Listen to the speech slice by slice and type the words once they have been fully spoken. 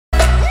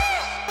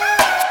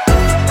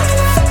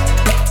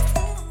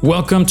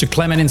Welcome to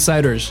Climate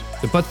Insiders,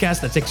 the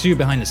podcast that takes you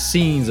behind the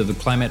scenes of the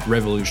climate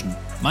revolution.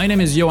 My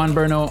name is Johan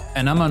Berno,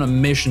 and I'm on a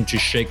mission to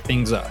shake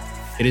things up.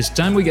 It is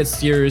time we get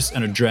serious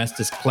and address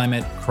this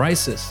climate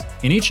crisis.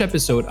 In each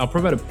episode, I'll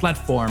provide a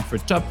platform for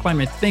top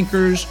climate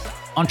thinkers,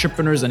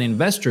 entrepreneurs, and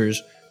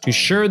investors to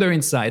share their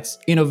insights,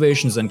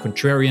 innovations, and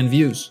contrarian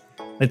views.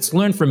 Let's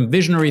learn from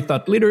visionary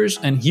thought leaders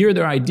and hear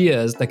their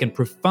ideas that can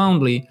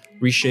profoundly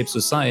reshape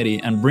society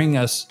and bring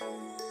us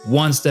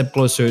one step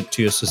closer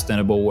to a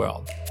sustainable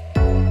world.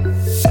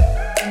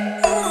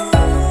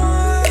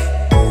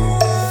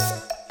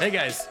 Hey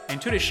guys, in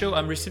today's show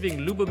I'm receiving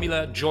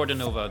Lubomila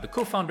Jordanova, the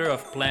co-founder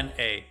of Plan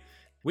A.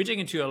 We dig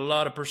into a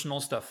lot of personal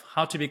stuff,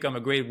 how to become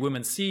a great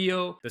woman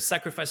CEO, the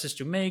sacrifices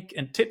to make,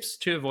 and tips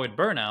to avoid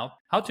burnout,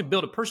 how to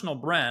build a personal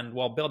brand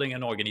while building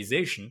an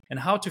organization, and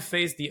how to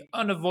face the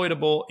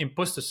unavoidable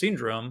imposter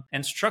syndrome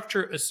and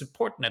structure a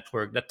support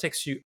network that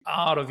takes you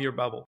out of your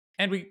bubble.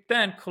 And we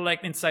then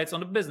collect insights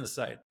on the business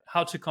side,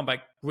 how to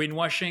combat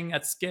greenwashing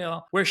at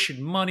scale, where should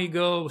money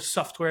go,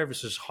 software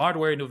versus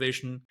hardware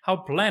innovation, how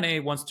Plan A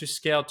wants to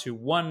scale to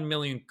 1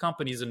 million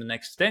companies in the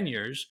next 10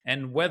 years,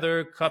 and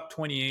whether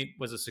COP28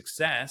 was a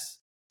success,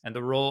 and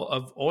the role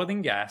of oil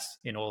and gas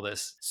in all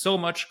this. So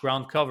much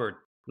ground covered.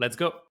 Let's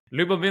go.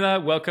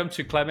 Lubomila, welcome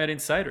to Climate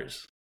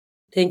Insiders.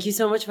 Thank you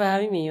so much for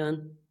having me,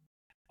 Johan.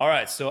 All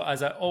right, so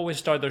as I always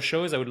start the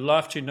shows, I would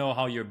love to know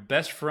how your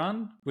best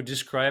friend would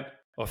describe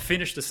or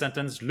finish the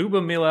sentence,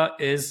 Lubomila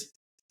is ...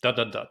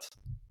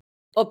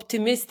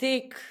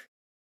 Optimistic,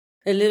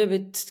 a little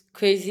bit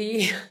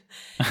crazy,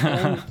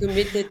 and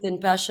committed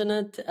and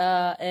passionate,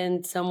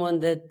 and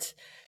someone that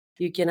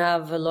you can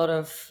have a lot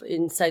of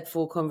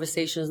insightful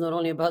conversations, not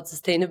only about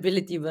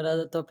sustainability, but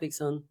other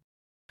topics on.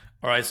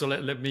 All right, so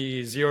let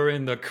me zero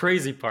in the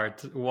crazy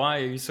part.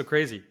 Why are you so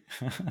crazy?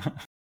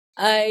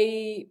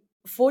 I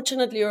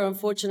fortunately or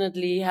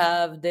unfortunately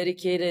have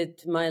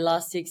dedicated my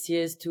last 6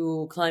 years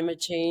to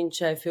climate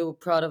change. I feel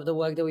proud of the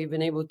work that we've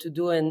been able to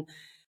do, and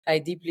I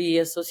deeply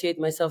associate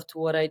myself to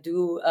what I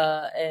do.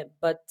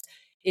 But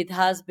it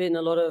has been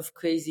a lot of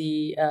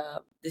crazy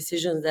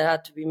decisions that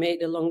had to be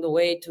made along the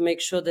way to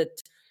make sure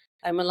that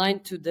I'm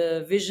aligned to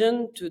the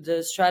vision, to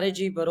the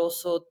strategy, but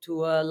also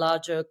to a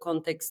larger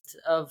context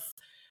of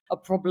a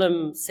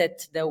problem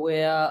set that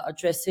we're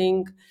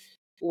addressing,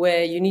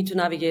 where you need to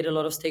navigate a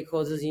lot of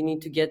stakeholders, you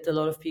need to get a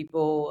lot of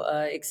people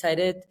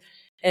excited.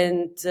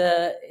 And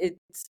it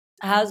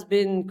has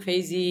been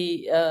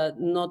crazy,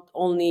 not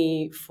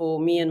only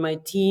for me and my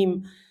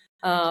team,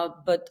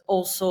 but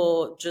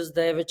also just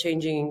the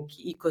ever-changing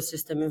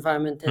ecosystem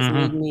environment has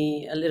made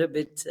me a little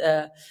bit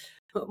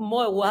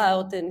more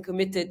wild and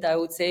committed, I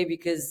would say,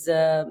 because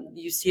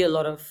you see a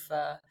lot of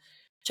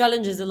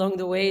challenges along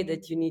the way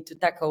that you need to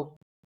tackle.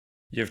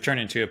 You've turned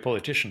into a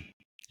politician.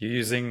 You're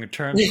using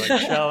terms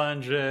like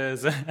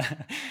challenges.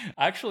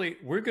 Actually,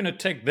 we're going to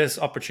take this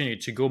opportunity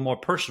to go more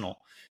personal.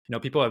 You know,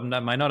 people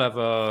might not have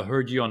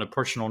heard you on a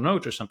personal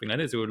note or something like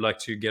this. They would like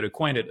to get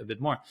acquainted a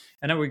bit more.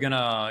 And then we're going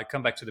to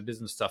come back to the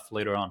business stuff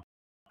later on.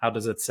 How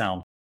does it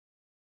sound?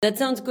 That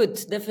sounds good.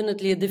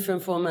 Definitely a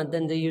different format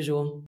than the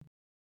usual.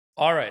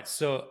 All right.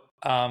 So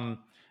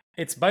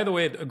it's, by the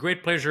way, a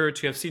great pleasure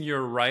to have seen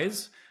your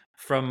rise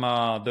from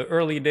the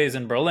early days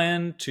in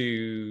Berlin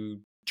to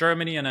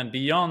Germany and then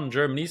beyond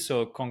Germany.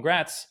 So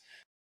congrats.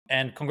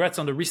 And congrats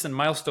on the recent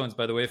milestones,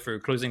 by the way, for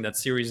closing that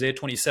Series A,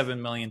 $27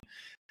 million.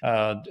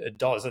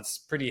 That's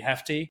pretty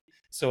hefty.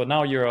 So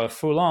now you're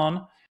full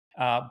on.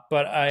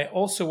 But I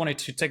also wanted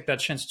to take that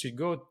chance to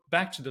go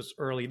back to those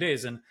early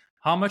days and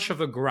how much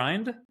of a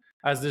grind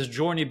has this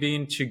journey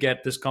been to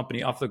get this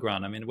company off the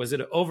ground? I mean, was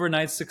it an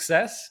overnight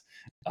success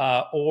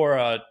or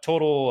a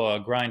total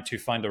grind to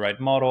find the right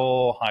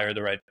model, hire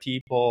the right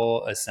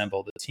people,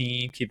 assemble the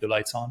team, keep the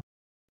lights on?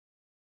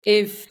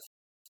 If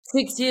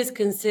 6 years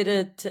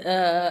considered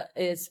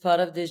as part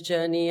of this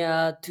journey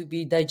to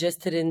be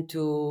digested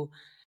into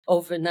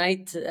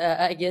overnight,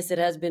 I guess it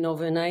has been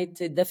overnight.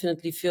 It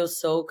definitely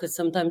feels so, because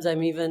sometimes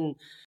I'm even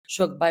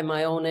shocked by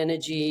my own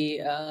energy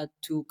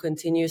to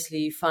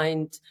continuously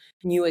find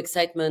new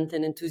excitement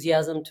and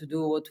enthusiasm to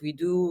do what we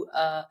do.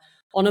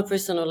 On a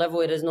personal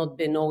level, it has not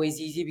been always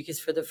easy,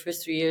 because for the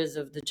first 3 years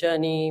of the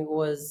journey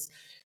was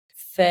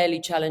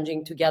fairly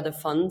challenging to gather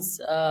funds,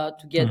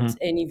 to get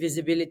any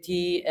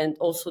visibility, and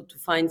also to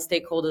find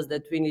stakeholders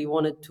that really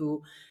wanted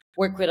to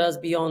work with us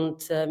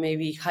beyond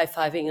maybe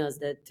high-fiving us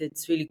that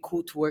it's really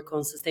cool to work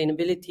on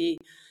sustainability.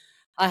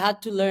 I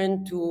had to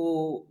learn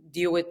to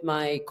deal with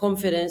my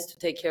confidence, to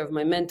take care of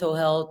my mental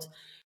health,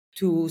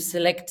 to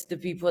select the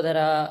people that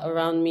are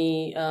around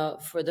me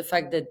for the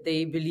fact that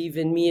they believe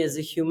in me as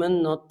a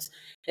human, not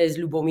as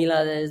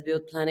Lubomila that has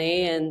built Plan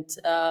A. And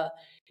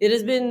it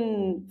has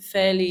been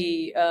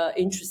fairly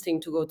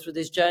interesting to go through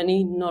this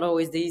journey. Not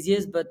always the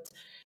easiest, but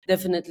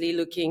definitely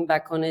looking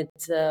back on it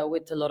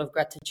with a lot of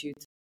gratitude.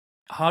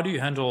 How do you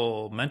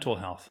handle mental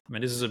health? I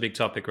mean, this is a big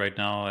topic right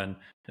now, and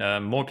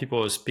more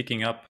people are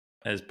speaking up,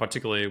 as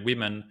particularly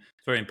women.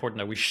 It's very important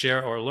that we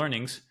share our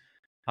learnings.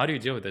 How do you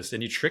deal with this?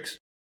 Any tricks?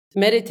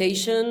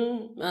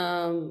 Meditation,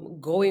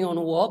 going on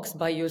walks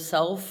by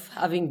yourself,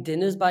 having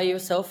dinners by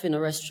yourself in a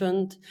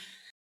restaurant,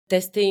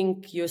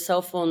 testing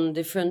yourself on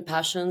different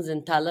passions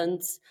and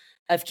talents.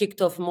 I've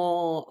kicked off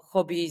more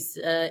hobbies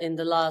in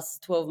the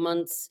last 12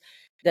 months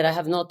that I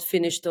have not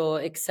finished or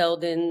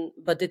excelled in,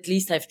 but at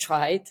least I've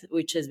tried,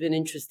 which has been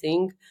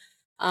interesting.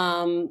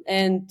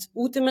 And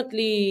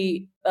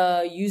ultimately,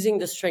 using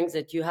the strengths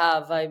that you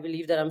have, I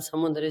believe that I'm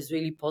someone that is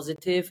really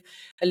positive,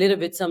 a little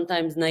bit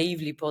sometimes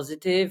naively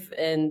positive,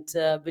 and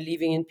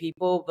believing in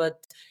people.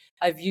 But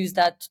I've used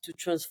that to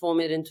transform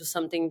it into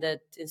something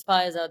that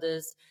inspires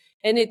others,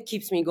 and it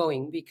keeps me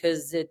going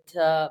because it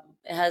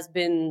has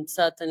been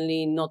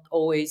certainly not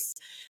always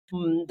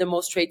the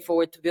most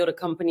straightforward to build a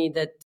company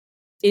that,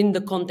 in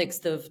the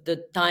context of the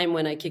time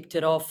when I kicked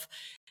it off,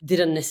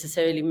 didn't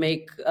necessarily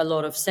make a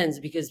lot of sense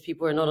because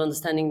people are not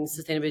understanding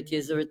sustainability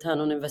as a return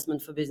on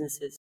investment for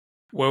businesses.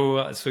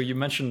 Well, so you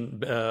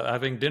mentioned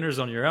having dinners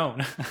on your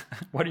own.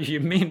 What do you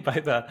mean by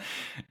that?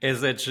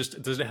 Is it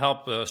just, does it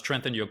help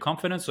strengthen your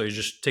confidence, or it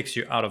just takes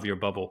you out of your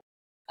bubble?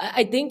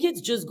 I think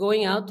it's just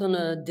going out on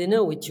a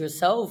dinner with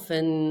yourself,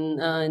 and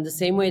in the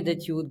same way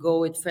that you would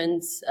go with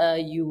friends,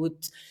 you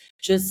would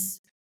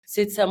just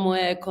sit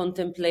somewhere,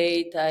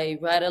 contemplate. I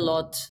write a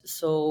lot,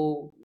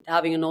 so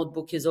having a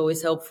notebook is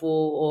always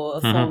helpful, or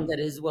a phone that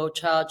is well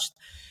charged,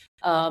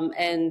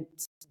 and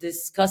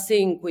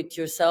discussing with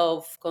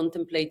yourself,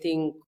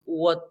 contemplating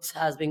what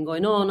has been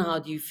going on, how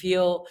do you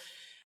feel.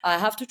 I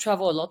have to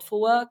travel a lot for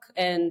work,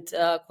 and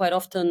quite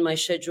often my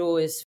schedule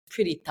is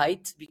pretty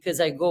tight because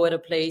I go at a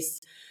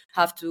place,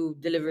 have to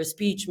deliver a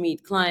speech,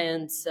 meet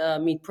clients,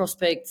 meet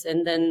prospects,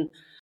 and then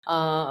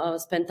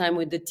spend time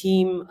with the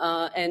team.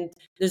 And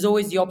there's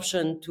always the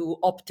option to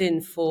opt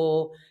in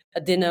for a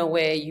dinner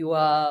where you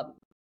are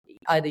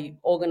either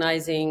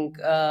organizing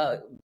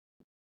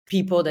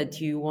people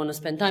that you want to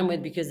spend time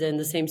with because they're in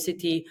the same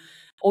city,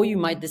 or you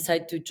might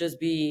decide to just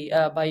be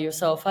by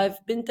yourself.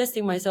 I've been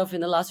testing myself in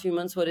the last few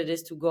months what it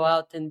is to go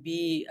out and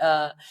be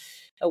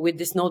with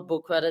this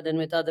notebook rather than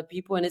with other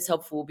people, and it's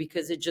helpful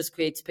because it just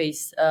creates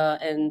space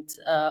and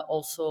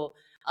also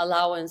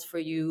allowance for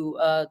you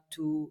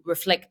to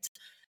reflect,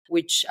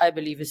 which I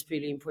believe is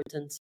really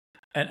important.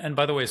 And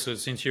by the way, so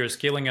since you're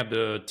scaling up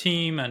the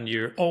team and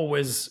you're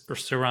always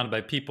surrounded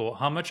by people,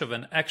 how much of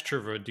an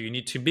extrovert do you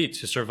need to be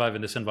to survive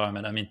in this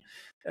environment? I mean,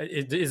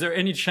 is there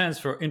any chance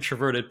for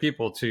introverted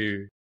people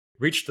to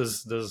reach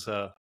those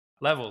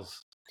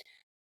levels?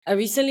 I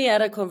recently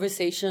had a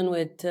conversation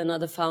with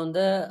another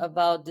founder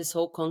about this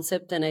whole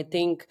concept, and I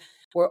think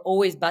we're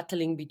always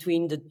battling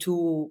between the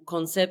two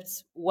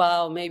concepts.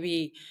 While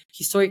maybe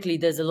historically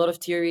there's a lot of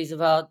theories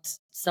about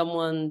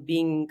someone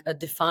being a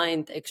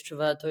defined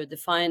extrovert or a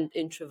defined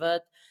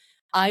introvert,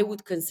 I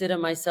would consider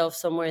myself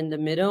somewhere in the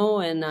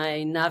middle, and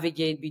I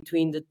navigate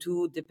between the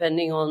two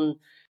depending on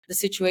the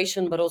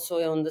situation, but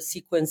also on the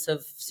sequence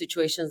of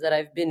situations that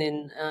I've been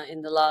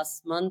in the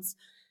last months.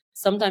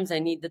 Sometimes I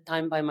need the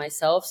time by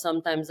myself.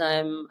 Sometimes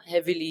I'm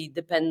heavily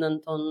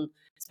dependent on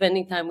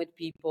spending time with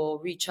people,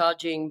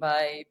 recharging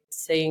by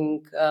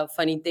saying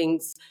funny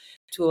things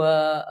to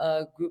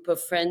a group of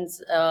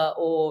friends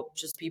or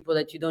just people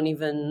that you don't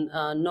even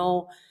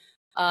know.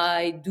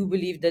 I do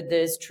believe that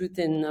there's truth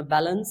in a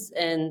balance.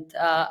 And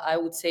I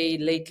would say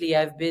lately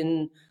I've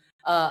been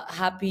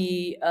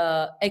happy,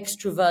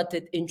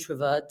 extroverted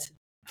introvert.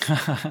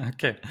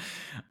 Okay,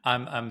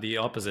 I'm the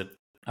opposite.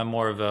 I'm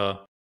more of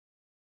a,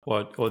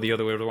 or the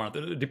other way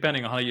around,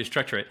 depending on how you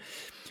structure it.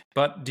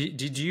 But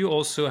did you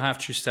also have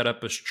to set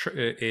up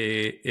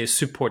a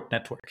support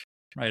network,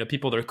 right? Of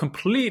people that are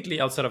completely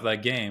outside of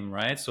that game,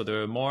 right? So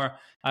they're more.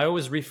 I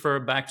always refer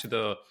back to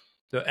the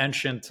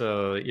ancient,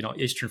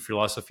 Eastern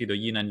philosophy, the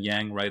yin and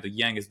yang, right? The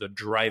yang is the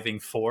driving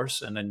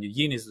force, and then the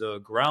yin is the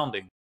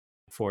grounding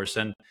force.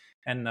 And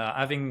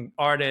having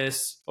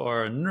artists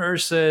or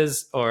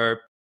nurses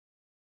or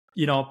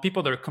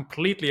people that are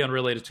completely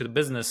unrelated to the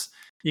business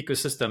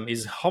ecosystem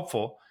is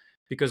helpful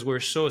because we're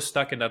so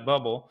stuck in that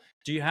bubble.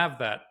 Do you have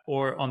that,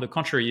 or on the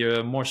contrary,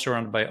 you're more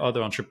surrounded by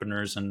other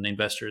entrepreneurs and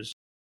investors?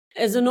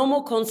 As a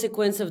normal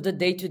consequence of the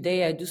day to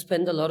day, I do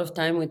spend a lot of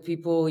time with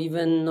people,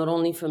 even not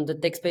only from the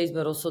tech space,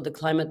 but also the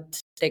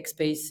climate tech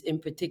space in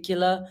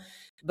particular.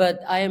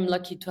 But I am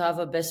lucky to have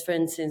a best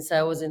friend since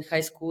I was in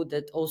high school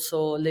that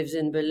also lives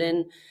in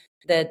Berlin,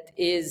 that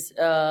is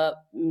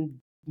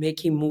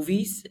making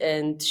movies.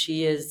 And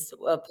she is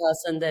a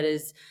person that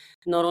is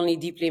not only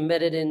deeply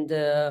embedded in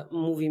the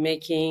movie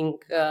making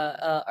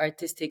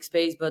artistic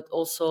space, but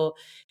also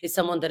is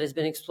someone that has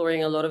been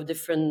exploring a lot of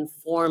different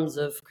forms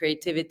of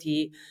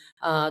creativity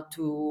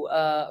to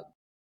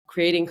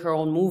creating her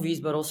own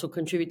movies, but also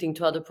contributing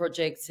to other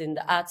projects in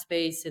the ad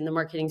space, in the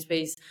marketing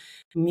space,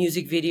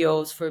 music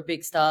videos for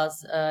big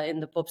stars in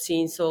the pop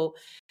scene. So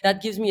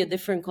that gives me a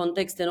different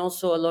context and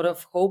also a lot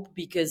of hope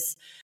because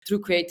through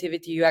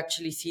creativity, you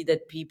actually see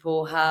that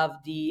people have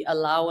the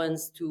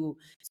allowance to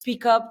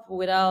speak up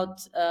without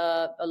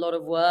a lot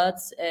of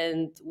words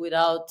and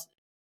without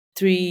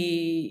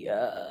 3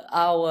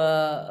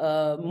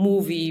 hour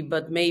movie,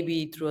 but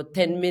maybe through a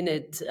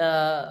 10-minute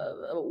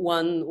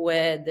one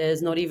where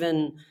there's not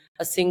even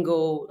a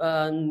single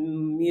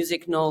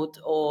music note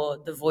or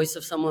the voice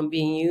of someone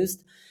being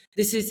used.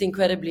 This is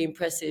incredibly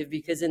impressive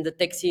because in the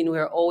tech scene,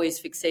 we're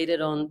always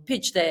fixated on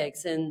pitch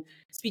decks and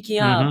speaking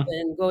up Mm-hmm.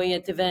 and going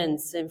at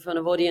events in front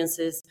of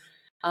audiences.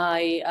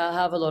 I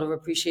have a lot of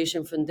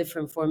appreciation for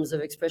different forms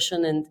of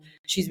expression, and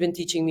she's been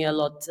teaching me a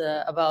lot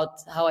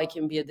about how I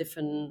can be a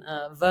different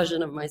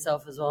version of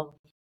myself as well.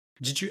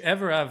 Did you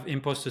ever have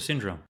imposter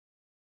syndrome?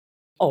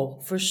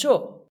 Oh, for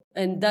sure.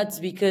 And that's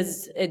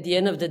because at the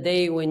end of the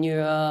day, when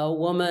you're a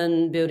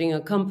woman building a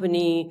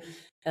company,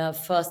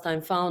 first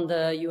time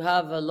founder, you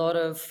have a lot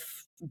of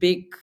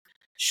big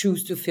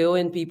shoes to fill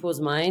in people's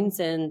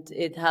minds. And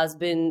it has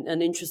been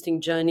an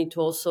interesting journey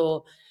to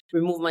also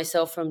remove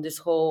myself from this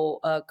whole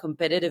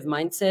competitive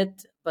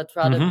mindset, but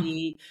rather Mm-hmm.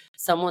 be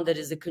someone that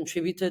is a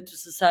contributor to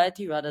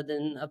society rather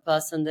than a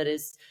person that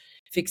is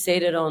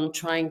fixated on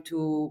trying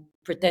to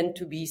pretend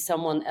to be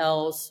someone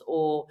else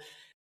or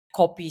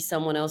copy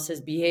someone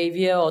else's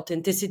behavior.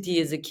 Authenticity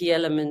is a key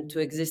element to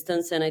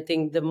existence. And I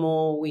think the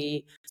more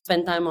we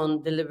spend time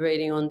on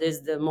deliberating on this,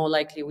 the more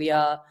likely we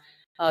are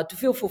to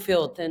feel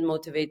fulfilled and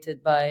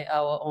motivated by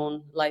our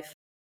own life.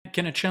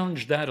 Can I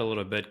challenge that a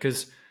little bit?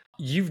 Because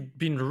you've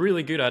been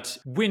really good at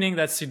winning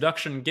that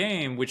seduction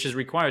game, which is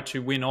required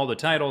to win all the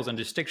titles and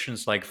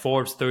distinctions like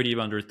Forbes 30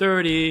 under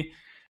 30,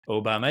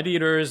 Obama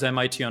Leaders,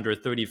 MIT under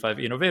 35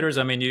 Innovators.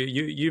 I mean,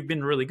 you've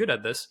been really good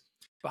at this.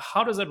 But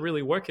how does that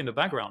really work in the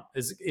background?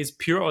 Is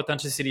pure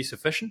authenticity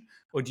sufficient?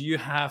 Or do you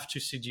have to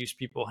seduce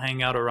people,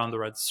 hang out around the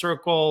right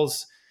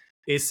circles?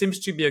 It seems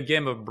to be a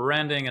game of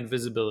branding and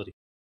visibility.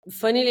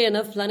 Funnily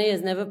enough, Plane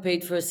has never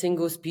paid for a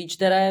single speech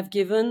that I have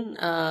given.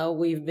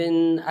 We've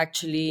been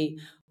actually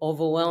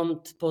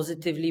overwhelmed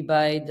positively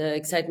by the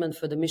excitement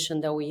for the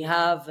mission that we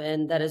have,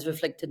 and that has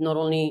reflected not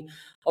only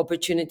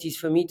opportunities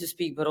for me to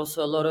speak, but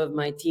also a lot of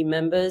my team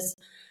members.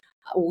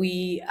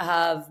 We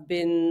have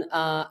been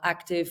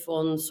active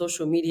on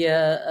social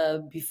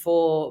media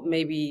before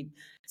maybe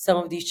some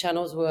of these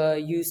channels were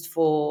used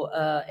for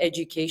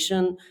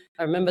education.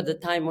 I remember the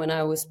time when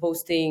I was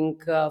posting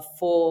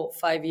 4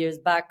 5 years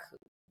back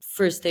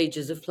first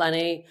stages of Plan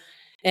A,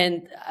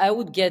 and I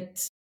would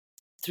get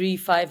 3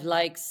 5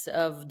 likes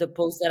of the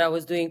post that I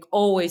was doing,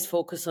 always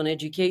focus on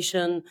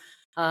education.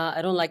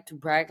 I don't like to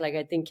brag. Like,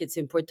 I think it's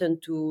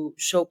important to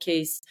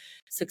showcase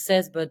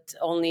success, but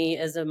only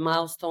as a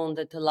milestone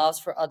that allows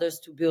for others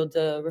to build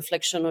a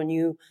reflection on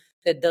you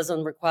that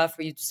doesn't require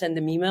for you to send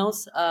them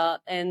emails.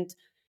 And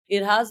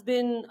it has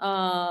been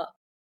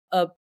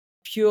a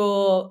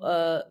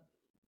pure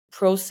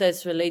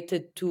process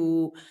related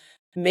to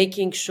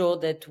making sure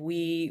that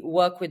we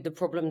work with the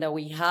problem that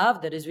we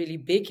have that is really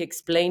big,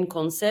 explain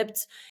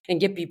concepts, and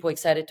get people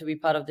excited to be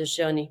part of this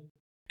journey.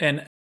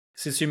 And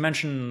since you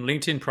mentioned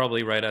LinkedIn,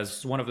 probably right,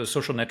 as one of the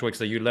social networks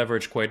that you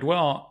leverage quite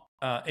well,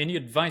 any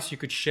advice you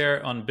could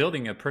share on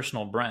building a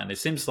personal brand? It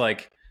seems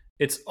like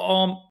it's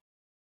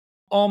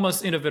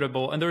almost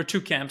inevitable, and there are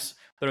two camps.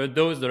 There are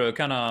those that are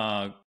kind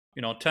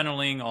of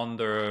tunneling on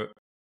their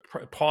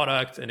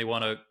product and they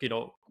want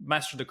to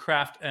master the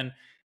craft, and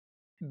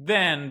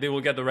then they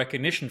will get the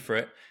recognition for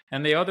it.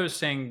 And the others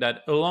saying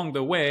that along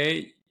the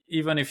way,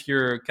 even if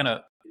you're kind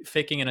of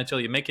faking it until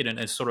you make it in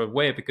a sort of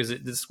way, because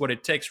this is what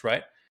it takes,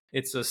 right?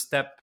 It's a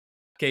step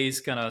case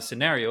kind of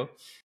scenario.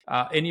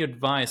 Any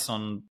advice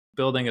on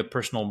building a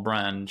personal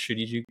brand? Should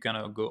you kind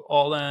of go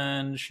all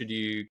in? Should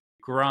you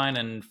grind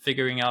and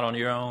figuring out on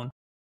your own?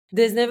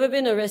 There's never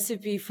been a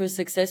recipe for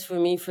success for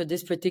me for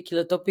this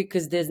particular topic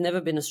because there's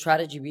never been a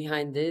strategy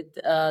behind it.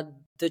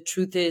 The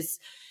truth is,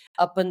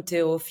 up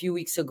until a few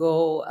weeks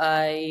ago,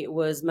 I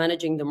was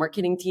managing the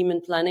marketing team in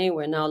Plan A.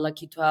 We're now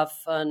lucky to have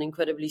an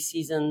incredibly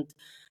seasoned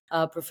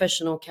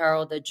professional,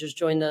 Carol, that just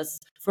joined us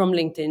from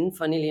LinkedIn,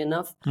 funnily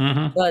enough.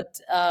 Mm-hmm. But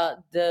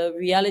the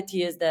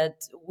reality is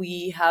that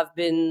we have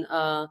been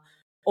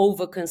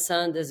over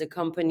concerned as a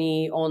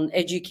company on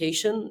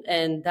education,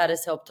 and that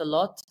has helped a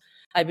lot.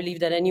 I believe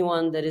that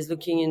anyone that is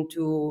looking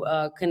into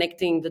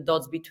connecting the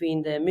dots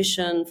between their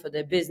mission for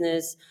their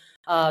business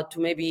to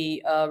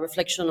maybe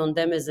reflection on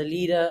them as a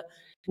leader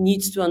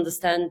needs to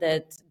understand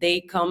that they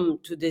come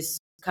to this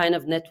kind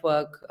of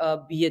network,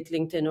 be it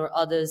LinkedIn or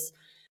others,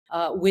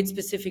 with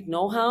specific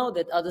know-how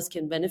that others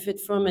can benefit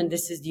from. And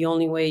this is the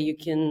only way you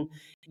can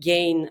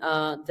gain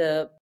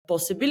the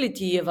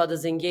possibility of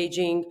others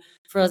engaging.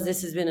 For us,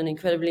 this has been an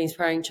incredibly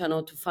inspiring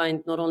channel to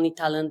find not only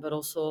talent, but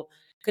also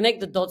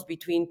connect the dots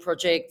between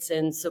projects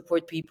and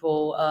support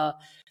people,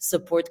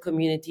 support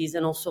communities,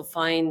 and also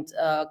find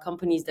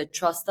companies that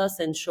trust us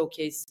and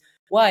showcase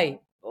why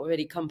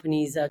already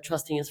companies are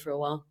trusting us for a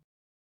while.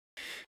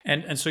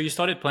 And so you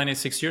started planning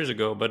 6 years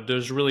ago, but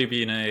there's really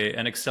been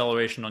an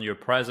acceleration on your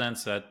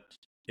presence at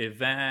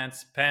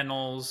events,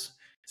 panels,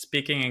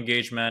 speaking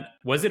engagement.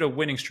 Was it a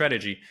winning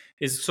strategy?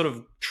 Is sort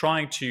of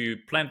trying to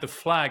plant the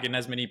flag in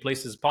as many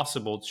places as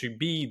possible to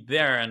be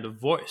there and the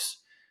voice?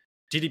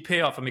 Did it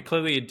pay off? I mean,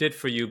 clearly it did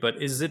for you,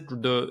 but is it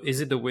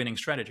the winning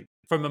strategy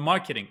from a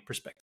marketing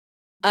perspective?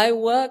 I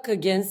work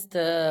against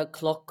the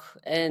clock,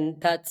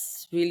 and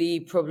that's really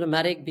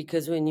problematic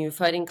because when you're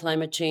fighting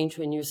climate change,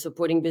 when you're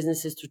supporting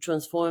businesses to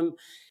transform,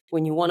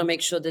 when you want to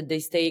make sure that they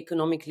stay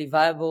economically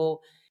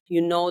viable,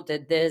 you know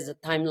that there's a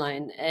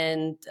timeline.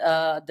 And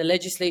the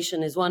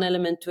legislation is one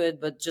element to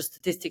it, but just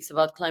statistics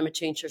about climate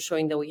change are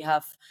showing that we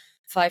have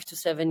 5 to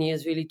 7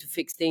 years really to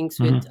fix things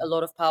with a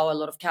lot of power, a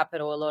lot of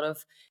capital, a lot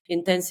of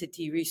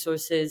intensity,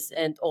 resources,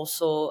 and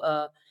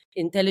also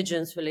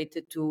intelligence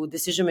related to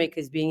decision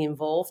makers being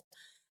involved.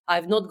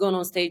 I've not gone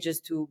on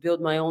stages to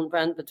build my own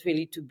brand, but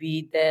really to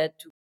be there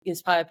to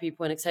inspire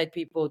people and excite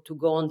people to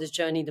go on this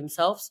journey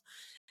themselves.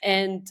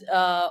 And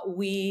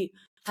we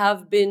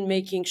have been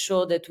making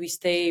sure that we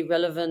stay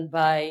relevant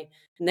by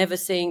never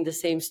saying the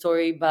same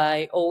story,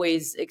 by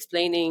always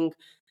explaining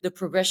the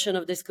progression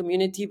of this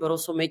community, but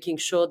also making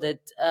sure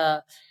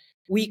that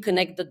we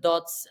connect the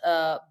dots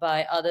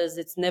by others.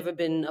 It's never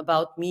been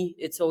about me.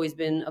 It's always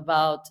been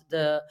about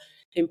the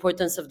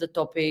importance of the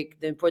topic,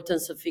 the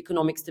importance of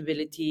economic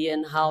stability,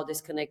 and how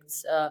this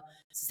connects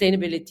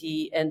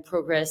sustainability and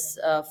progress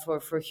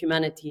for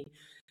humanity.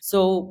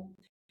 So,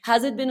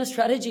 has it been a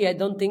strategy? I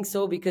don't think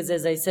so, because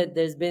as I said,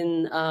 there's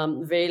been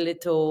very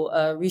little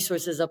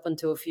resources up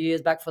until a few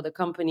years back for the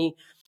company.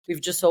 We've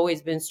just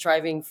always been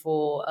striving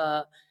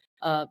for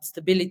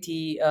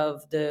stability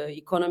of the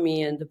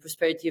economy and the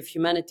prosperity of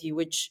humanity,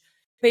 which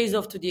pays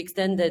off to the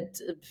extent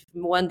that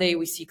one day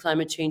we see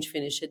climate change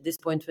finish. At this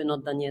point, we're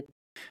not done yet.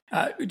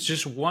 It's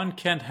just one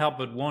can't help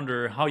but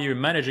wonder how you're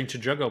managing to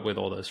juggle with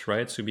all this,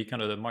 right? So be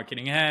kind of the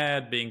marketing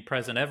head, being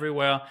present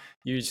everywhere.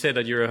 You say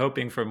that you're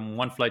hopping from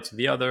one flight to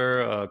the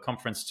other, a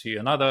conference to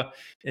another.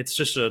 It's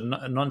just a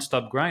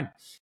non-stop grind,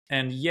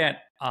 and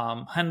yet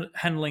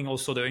handling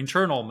also the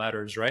internal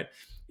matters, right?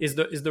 Is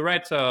the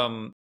right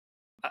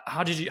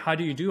how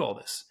do you do all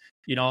this?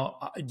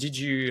 Did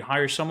you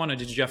hire someone, or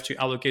did you have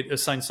to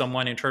assign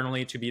someone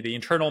internally to be the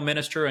internal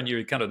minister, and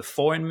you're kind of the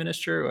foreign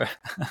minister?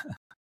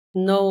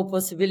 No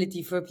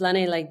possibility for a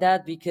planet like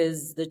that,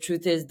 because the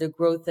truth is the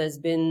growth has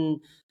been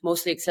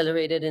mostly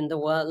accelerated in the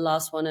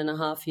last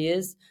 1.5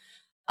 years.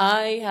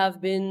 I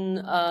have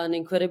been an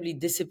incredibly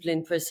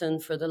disciplined person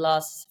for the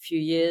last few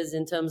years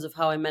in terms of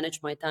how I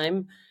manage my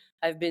time.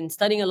 I've been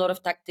studying a lot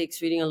of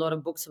tactics, reading a lot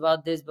of books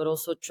about this, but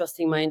also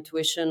trusting my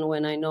intuition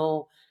when I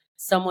know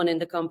someone in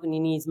the company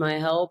needs my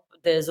help.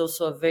 There's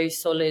also a very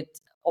solid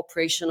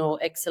operational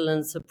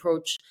excellence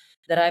approach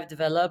that I've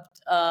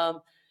developed.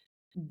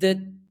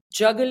 The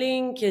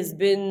juggling has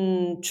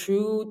been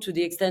true to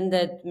the extent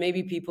that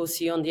maybe people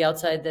see on the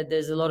outside that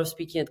there's a lot of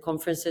speaking at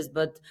conferences,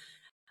 but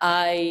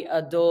I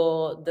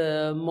adore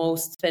the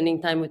most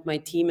spending time with my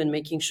team and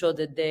making sure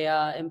that they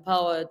are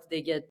empowered.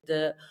 They get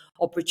the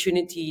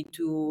opportunity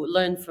to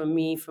learn from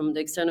me, from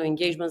the external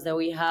engagements that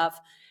we have.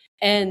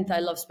 And I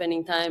love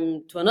spending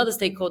time to another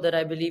stakeholder that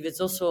I believe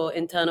is also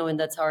internal, and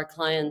that's our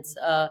clients.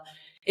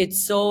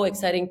 It's so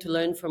exciting to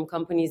learn from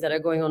companies that are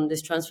going on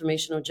this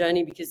transformational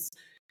journey, because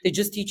they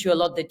just teach you a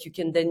lot that you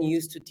can then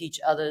use to teach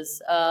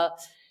others.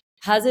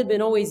 Has it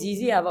been always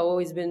easy? Have I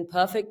always been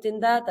perfect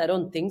in that? I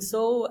don't think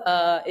so.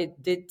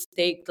 It did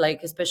take,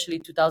 like, especially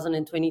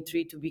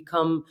 2023 to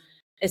become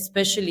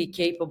especially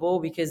capable,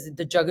 because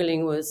the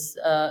juggling was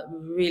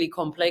really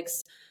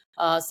complex.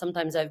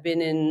 Sometimes I've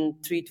been in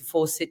 3 to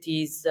 4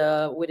 cities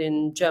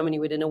within Germany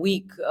within a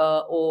week,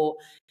 or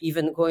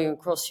even going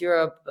across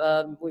Europe.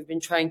 We've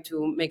been trying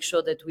to make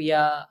sure that we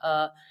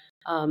are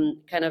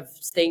kind of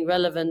staying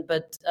relevant,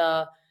 but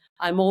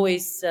I'm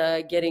always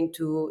getting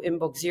to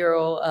inbox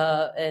zero,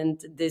 and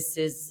this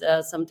is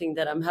something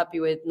that I'm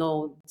happy with.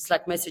 No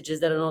Slack messages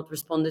that are not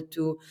responded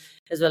to,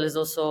 as well as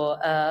also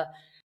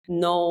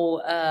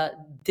no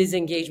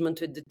disengagement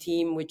with the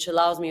team, which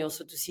allows me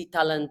also to see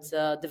talent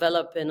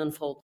develop and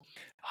unfold.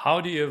 How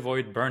do you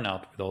avoid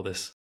burnout with all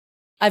this?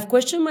 I've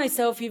questioned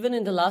myself even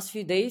in the last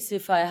few days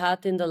if I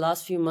had in the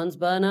last few months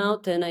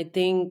burnout, and I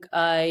think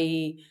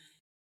I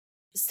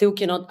still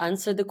cannot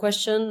answer the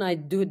question. I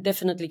do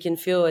definitely can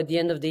feel at the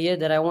end of the year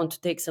that I want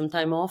to take some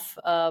time off.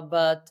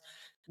 But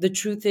the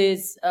truth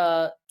is,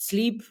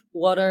 sleep,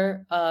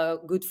 water,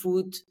 good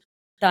food,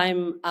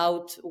 time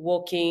out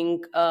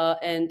walking,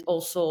 and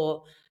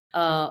also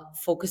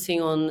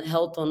focusing on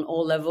health on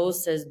all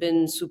levels has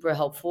been super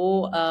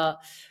helpful.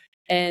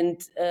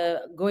 And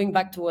going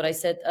back to what I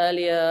said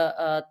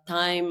earlier,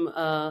 time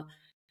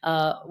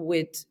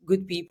with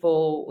good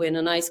people in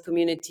a nice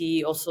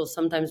community, also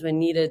sometimes when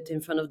needed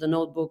in front of the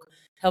notebook,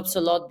 helps a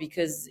lot,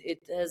 because it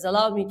has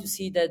allowed me to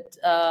see that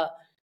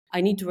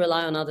I need to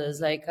rely on others.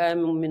 Like,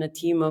 I'm in a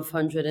team of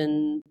 100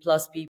 and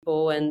plus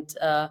people, and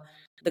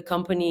the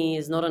company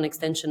is not an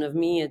extension of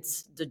me.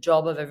 It's the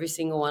job of every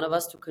single one of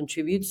us to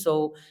contribute.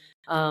 So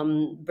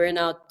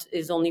burnout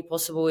is only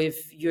possible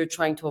if you're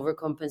trying to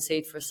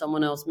overcompensate for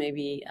someone else,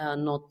 maybe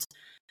not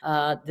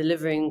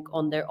delivering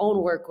on their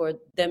own work, or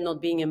them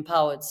not being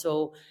empowered.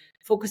 So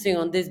focusing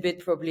on this bit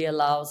probably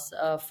allows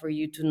for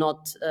you to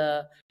not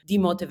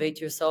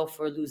demotivate yourself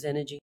or lose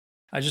energy.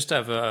 I just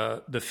have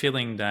the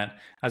feeling that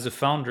as a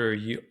founder,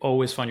 you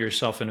always find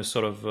yourself in a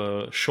sort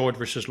of short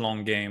versus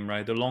long game,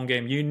 right? The long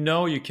game, you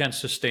know, you can't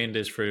sustain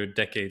this for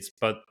decades,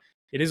 but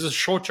it is a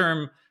short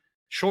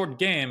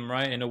game,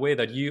 right? In a way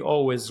that you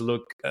always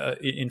look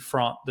in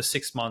front, the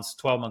 6 months,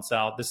 12 months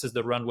out. This is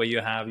the runway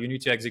you have. You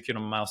need to execute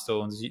on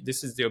milestones.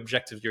 This is the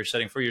objective you're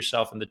setting for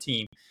yourself and the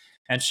team.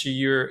 And so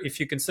if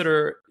you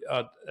consider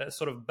a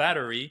sort of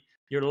battery,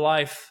 your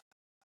life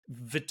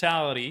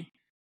vitality,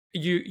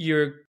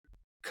 you're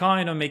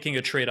kind of making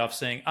a trade-off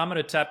saying I'm going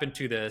to tap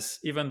into this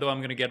even though I'm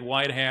going to get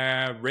white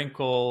hair,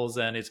 wrinkles,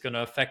 and it's going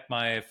to affect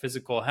my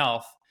physical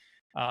health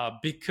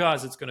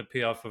because it's going to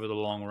pay off over the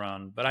long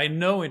run. But I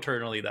know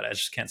internally that I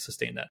just can't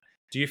sustain that.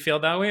 Do you feel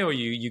that way, or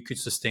you could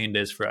sustain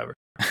this forever?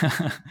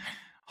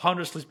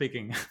 Honestly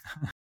speaking.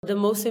 The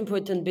most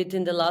important bit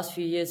in the last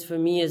few years for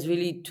me is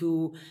really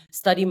to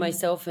study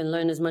myself and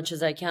learn as much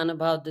as I can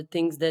about the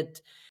things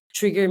that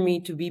trigger me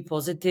to be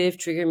positive,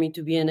 trigger me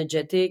to be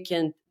energetic.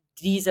 And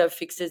these are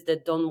fixes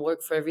that don't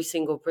work for every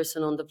single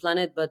person on the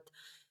planet, but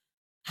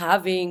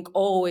having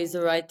always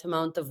the right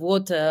amount of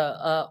water,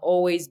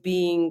 always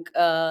being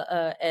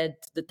at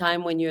the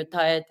time when you're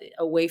tired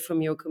away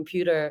from your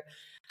computer,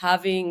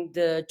 having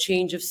the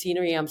change of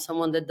scenery. I'm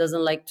someone that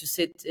doesn't like to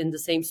sit in the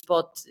same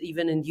spot,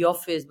 even in the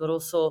office, but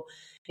also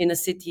in a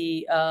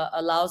city,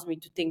 allows me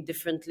to think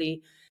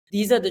differently.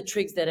 These are the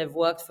tricks that have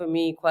worked for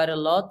me quite a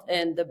lot.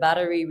 And the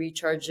battery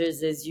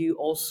recharges as you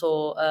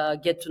also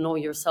get to know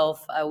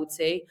yourself, I would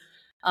say.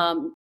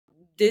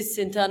 This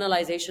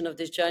internalization of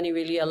this journey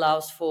really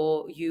allows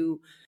for you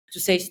to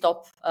say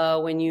stop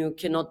when you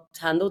cannot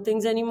handle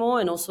things anymore,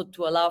 and also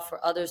to allow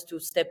for others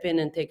to step in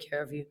and take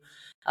care of you,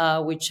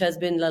 which has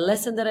been a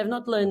lesson that I've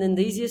not learned in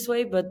the easiest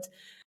way, but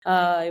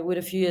with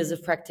a few years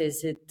of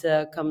practice, it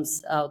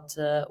comes out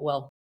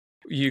well.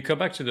 You come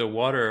back to the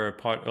water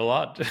part a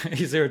lot.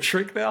 Is there a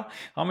trick there?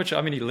 How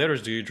many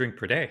liters do you drink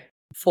per day?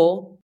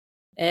 4.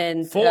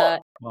 And 4.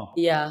 Oh.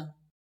 yeah,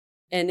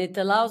 and it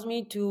allows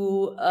me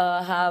to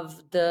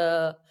have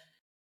the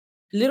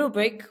little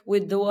break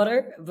with the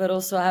water, but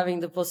also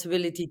having the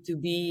possibility to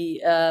be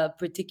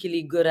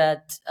particularly good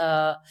at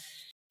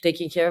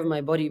taking care of my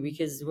body,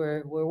 because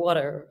we're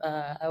water.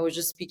 I was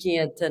just speaking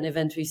at an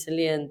event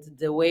recently, and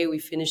the way we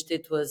finished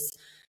it was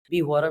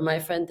be water, my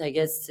friend. I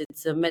guess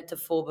it's a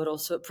metaphor, but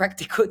also a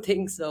practical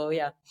thing. So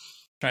yeah.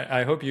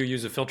 I hope you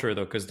use a filter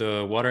though, because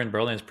the water in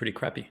Berlin is pretty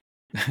crappy.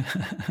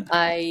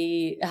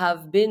 I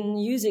have been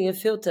using a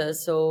filter,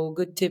 so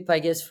good tip, I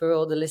guess, for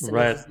all the listeners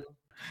Right. as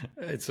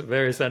well. It's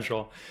very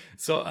essential.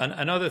 So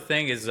another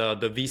thing is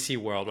the VC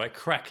world, right?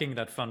 Cracking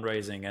that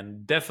fundraising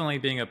and definitely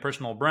being a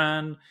personal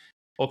brand,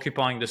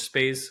 occupying the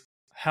space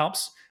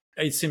helps.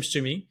 It seems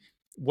to me.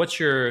 What's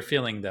your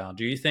feeling now?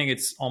 Do you think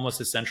it's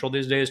almost essential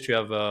these days to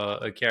have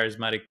a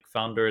charismatic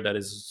founder that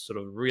is sort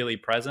of really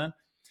present,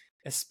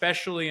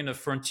 especially in a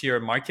frontier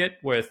market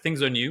where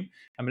things are new?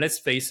 I mean, let's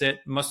face it,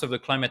 most of the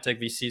climate tech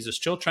VCs are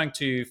still trying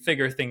to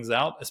figure things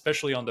out,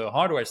 especially on the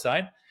hardware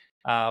side.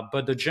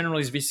 But the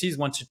generalist VCs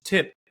want to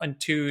tip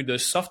into the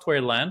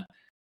software land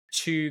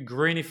to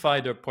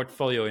greenify their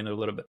portfolio in a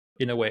little bit,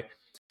 in a way.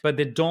 But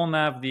they don't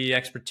have the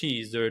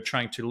expertise they're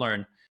trying to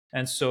learn.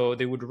 And so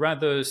they would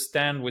rather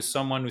stand with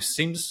someone who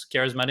seems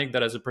charismatic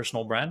that has a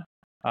personal brand.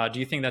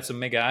 Do you think that's a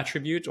mega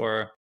attribute,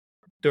 or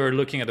they're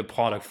looking at the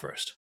product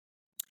first?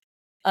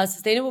 A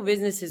sustainable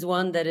business is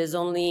one that is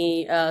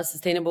only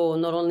sustainable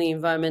not only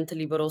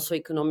environmentally but also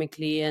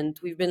economically. And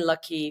we've been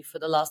lucky for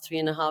the last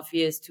 3.5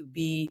 years to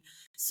be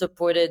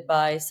supported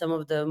by some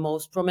of the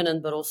most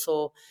prominent, but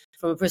also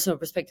from a personal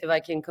perspective,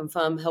 I can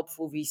confirm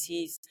helpful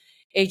VCs: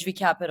 HV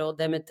Capital,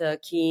 Demeter,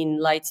 Keen,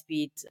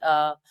 Lightspeed,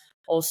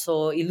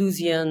 also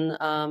Illusion,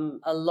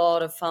 a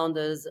lot of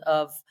founders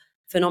of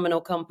phenomenal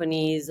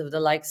companies of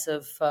the likes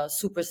of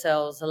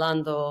Supercell,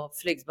 Zalando,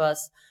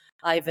 Flixbus,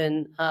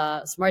 Ivan,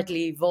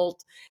 Smartly,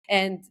 Volt.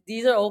 And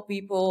these are all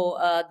people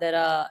that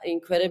are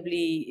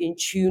incredibly in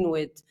tune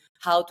with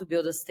how to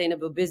build a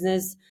sustainable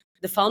business.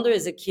 The founder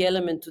is a key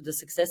element to the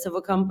success of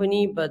a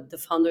company, but the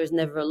founder is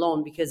never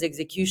alone, because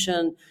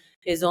execution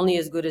is only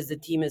as good as the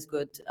team is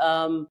good.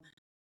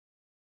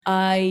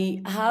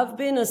 I have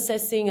been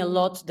assessing a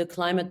lot the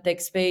climate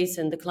tech space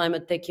and the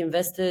climate tech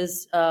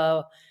investors.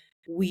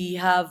 We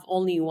have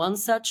only one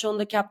such on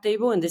the cap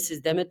table, and this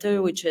is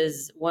Demeter, which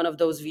is one of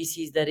those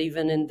VCs that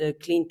even in the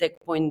clean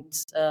tech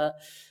point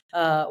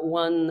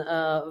one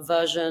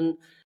version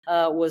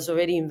was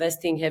already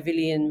investing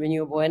heavily in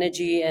renewable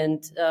energy.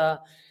 And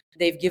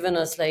they've given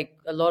us like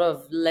a lot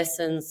of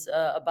lessons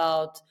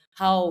about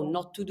how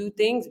not to do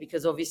things,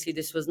 because obviously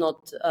this was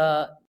not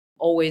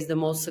always the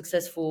most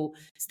successful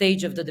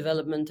stage of the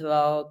development of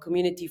our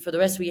community. For the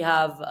rest, we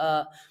have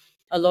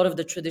a lot of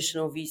the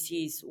traditional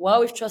VCs. Why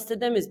we've trusted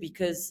them is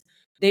because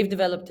they've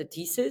developed a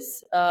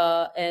thesis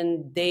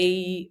and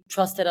they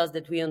trusted us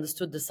that we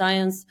understood the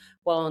science,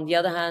 while on the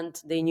other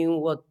hand, they knew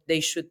what they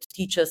should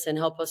teach us and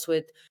help us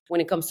with when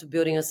it comes to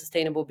building a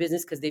sustainable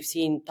business, because they've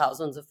seen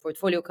thousands of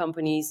portfolio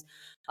companies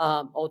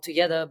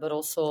altogether, but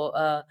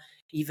also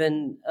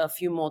even a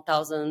few more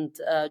thousand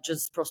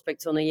just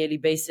prospects on a yearly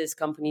basis,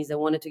 companies that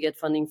wanted to get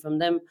funding from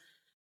them.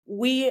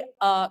 We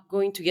are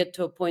going to get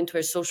to a point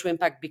where social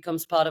impact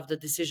becomes part of the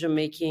decision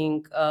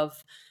making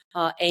of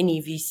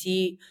any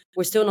VC.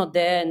 We're still not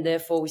there, and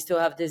therefore we still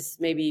have this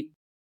maybe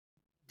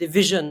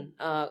division,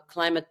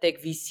 climate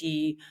tech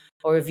VC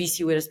or a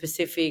VC with a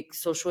specific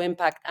social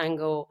impact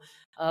angle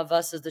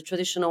versus the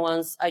traditional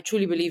ones. I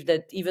truly believe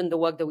that even the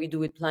work that we do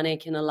with Plan A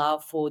can allow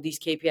for these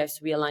KPIs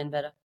to be aligned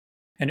better.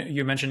 And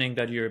you're mentioning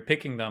that you're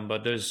picking them,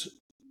 but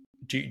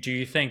do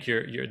you think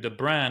the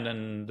brand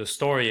and the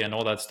story and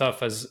all that stuff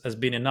has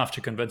been enough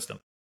to convince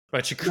them,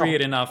 right? To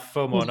create enough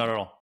FOMO? Not at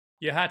all.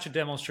 You had to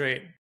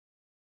demonstrate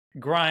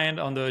grind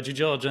on the due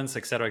diligence,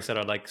 et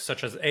cetera, like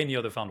such as any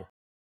other founder.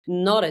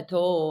 Not at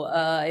all.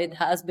 It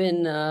has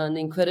been an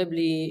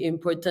incredibly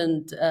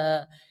important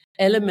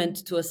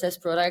element to assess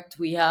product.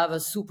 We have a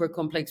super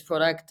complex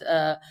product.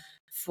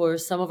 For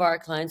some of our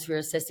clients, we're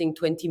assessing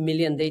 20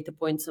 million data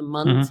points a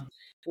month.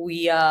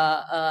 We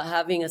are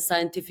having a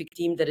scientific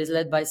team that is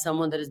led by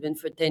someone that has been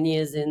for 10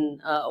 years in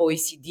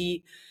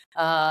OECD.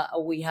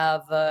 We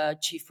have a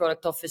chief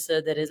product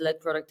officer that has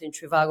led product in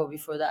Trivago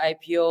before the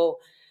IPO.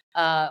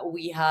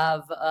 We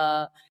have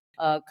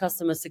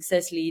customer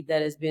success lead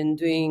that has been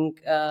doing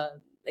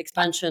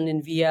expansion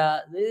in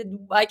VIA.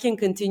 I can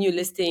continue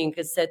listing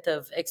a set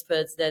of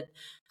experts that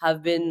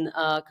have been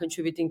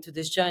contributing to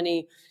this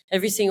journey.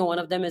 Every single one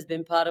of them has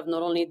been part of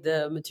not only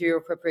the material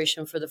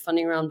preparation for the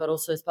funding round, but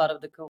also as part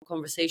of the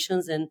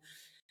conversations. And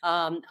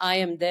I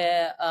am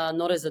there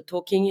not as a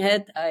talking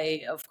head.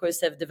 I, of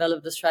course, have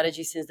developed the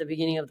strategy since the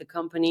beginning of the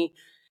company.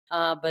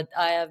 But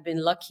I have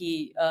been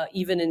lucky,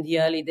 even in the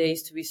early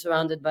days, to be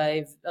surrounded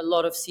by a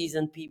lot of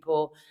seasoned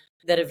people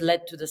that have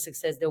led to the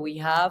success that we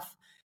have.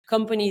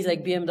 Companies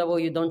like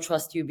BMW don't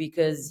trust you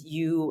because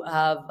you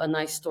have a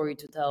nice story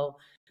to tell.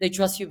 They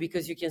trust you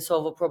because you can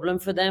solve a problem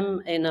for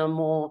them in a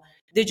more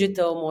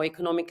digital, more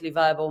economically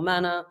viable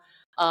manner,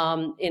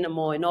 in a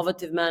more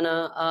innovative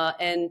manner,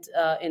 and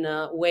in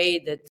a way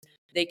that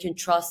they can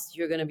trust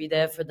you're going to be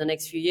there for the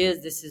next few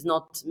years. This is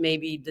not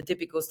maybe the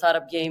typical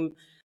startup game.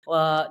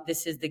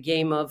 This is the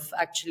game of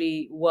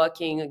actually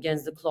working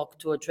against the clock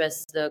to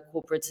address the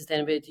corporate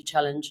sustainability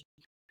challenge.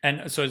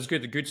 And so it's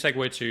good. A good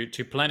segue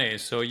to Plan A.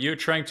 So you're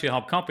trying to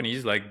help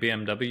companies like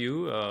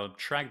BMW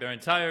track their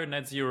entire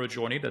net zero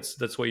journey.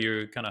 That's where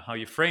you kind of how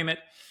you frame it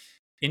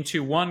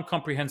into one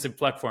comprehensive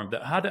platform.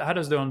 How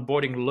does the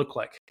onboarding look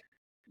like?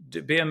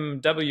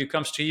 BMW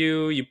comes to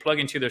you, you plug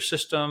into their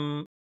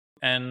system,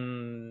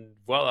 and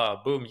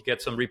voila, boom, you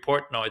get some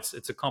report. No,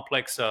 it's a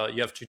complex.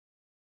 You have to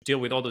deal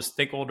with all the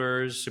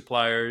stakeholders,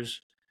 suppliers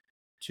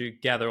to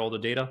gather all the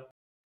data.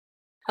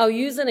 I'll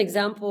use an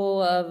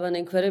example of an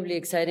incredibly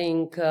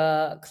exciting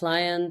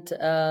client.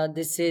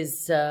 This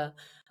is a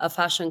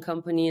fashion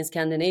company in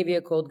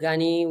Scandinavia called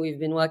Gani. We've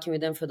been working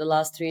with them for the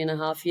last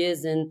 3.5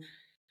 years. And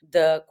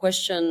the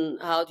question,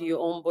 how do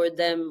you onboard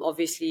them,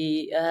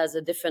 obviously has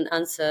a different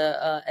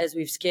answer as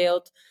we've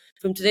scaled.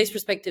 From today's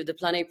perspective, the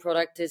Plan A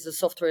product is a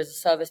software as a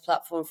service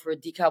platform for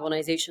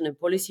decarbonization and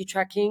policy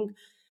tracking.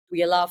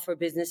 We allow for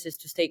businesses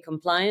to stay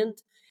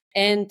compliant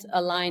and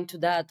align to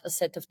that a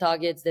set of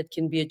targets that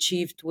can be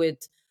achieved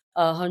with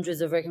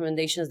hundreds of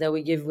recommendations that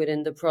we give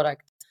within the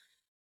product.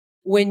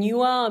 When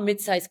you are a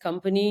mid-sized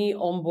company,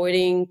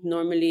 onboarding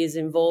normally is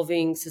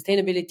involving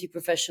sustainability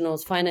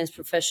professionals, finance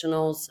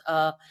professionals.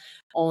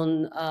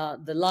 On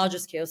the larger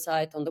scale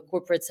side, on the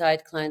corporate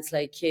side, clients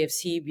like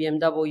KFC,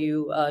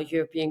 BMW,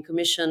 European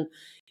Commission,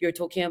 you're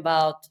talking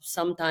about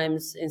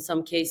sometimes, in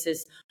some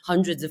cases,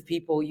 hundreds of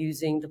people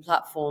using the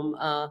platform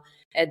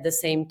at the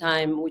same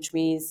time, which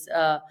means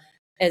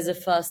as a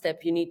first step,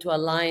 you need to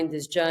align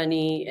this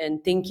journey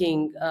and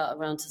thinking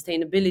around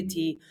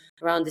sustainability,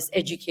 around this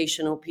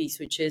educational piece,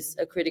 which is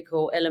a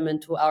critical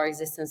element to our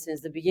existence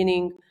since the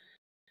beginning.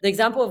 The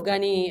example of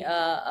Gani,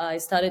 I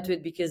started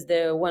with because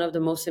they're one of the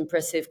most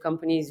impressive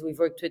companies we've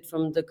worked with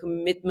from the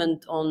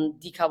commitment on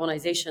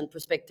decarbonization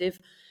perspective.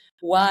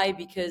 Why?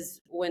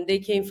 Because when they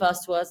came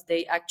first to us,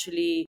 they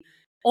actually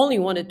only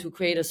wanted to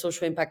create a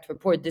social impact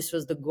report. This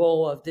was the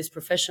goal of this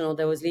professional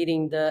that was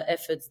leading the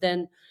efforts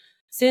then.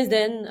 Since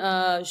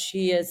then,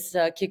 she has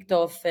kicked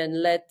off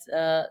and led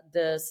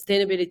the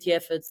sustainability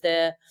efforts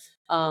there.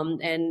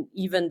 And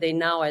even they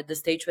now at the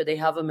stage where they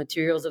have a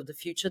materials of the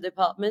future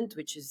department,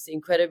 which is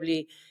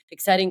incredibly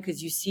exciting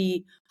because you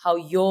see how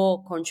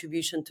your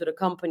contribution to the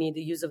company,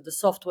 the use of the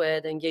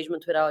software, the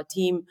engagement with our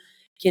team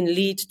can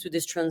lead to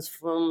this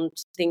transformed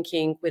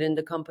thinking within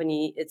the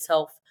company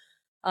itself.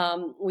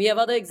 We have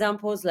other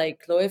examples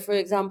like Chloe, for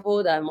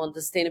example, that I'm on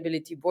the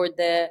sustainability board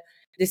there.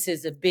 This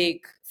is a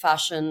big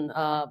fashion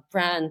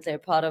brand. They're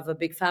part of a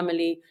big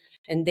family,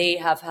 and they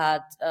have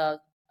had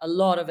a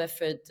lot of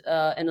effort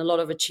and a lot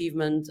of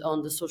achievement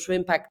on the social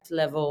impact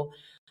level,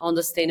 on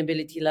the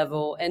sustainability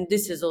level. And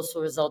this has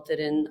also resulted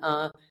in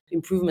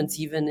improvements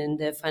even in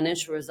their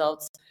financial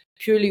results,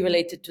 purely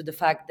related to the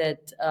fact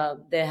that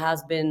there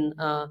has been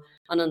an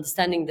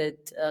understanding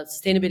that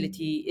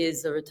sustainability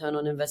is a return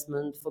on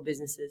investment for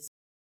businesses.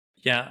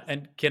 Yeah,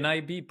 and can I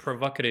be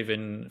provocative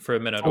in for a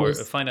minute, or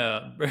Always. find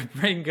a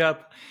bring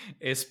up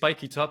a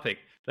spiky topic?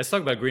 Let's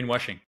talk about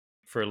greenwashing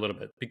for a little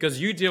bit, because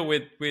you deal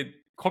with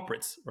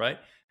corporates, right?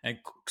 And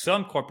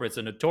some corporates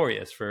are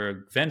notorious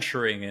for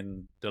venturing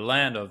in the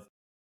land of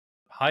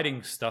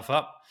hiding stuff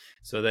up,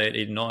 so that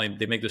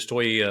they make the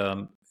story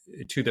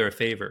to their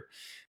favor.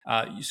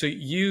 So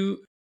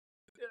you,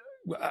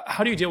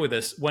 how do you deal with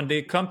this when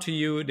they come to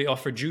you? They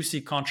offer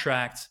juicy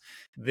contracts.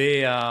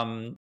 They,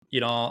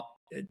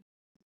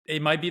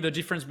 it might be the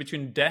difference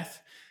between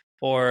death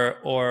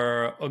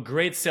or a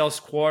great sales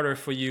quarter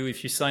for you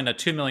if you sign a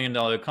 $2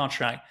 million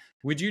contract.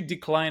 Would you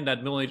decline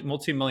that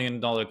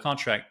multi-million-dollar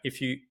contract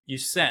if you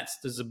sense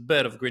there's a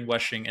bit of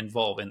greenwashing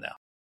involved in there?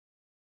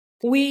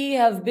 We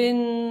have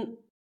been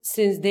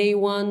since day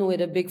one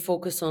with a big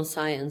focus on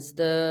science.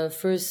 The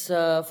first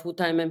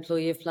full-time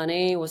employee of Plan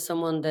A was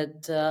someone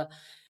that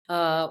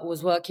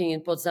was working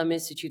in Potsdam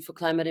Institute for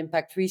Climate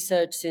Impact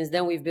Research. Since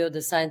then, we've built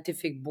a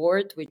scientific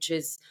board, which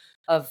is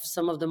of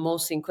some of the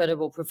most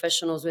incredible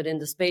professionals within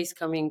the space,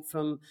 coming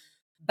from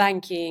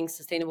banking,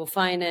 sustainable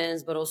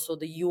finance, but also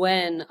the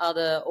UN,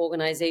 other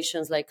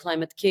organizations like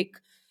Climate Kick,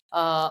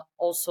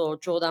 also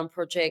Jordan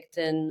Project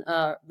and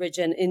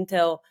Regen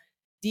Intel.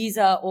 These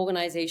are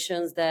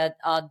organizations that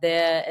are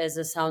there as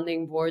a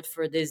sounding board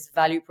for this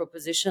value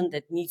proposition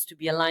that needs to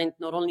be aligned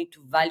not only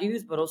to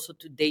values but also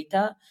to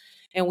data.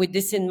 And with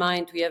this in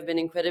mind, we have been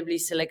incredibly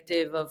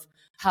selective of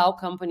how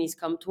companies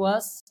come to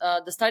us.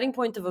 The starting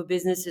point of a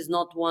business is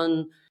not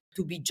one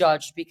to be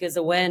judged, because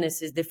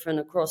awareness is different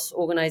across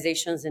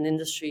organizations and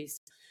industries.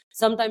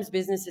 Sometimes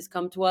businesses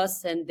come to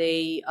us and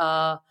they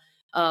are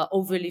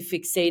overly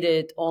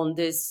fixated on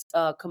this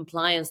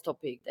compliance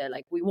topic. They're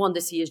like, we want the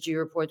ESG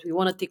report, we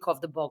want to tick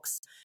off the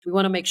box, we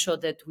want to make sure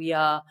that we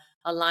are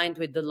aligned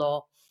with the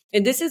law.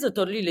 And this is a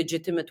totally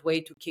legitimate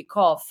way to kick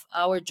off.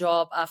 Our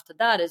job after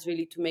that is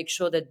really to make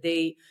sure that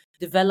they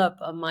develop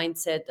a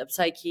mindset, a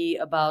psyche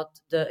about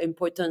the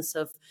importance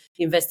of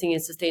investing in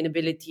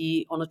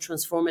sustainability on a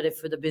transformative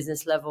for the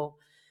business level.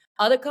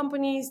 Other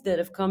companies that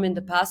have come in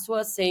the past to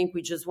us saying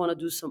we just want to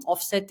do some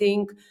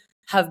offsetting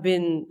have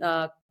been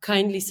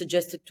kindly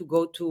suggested to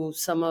go to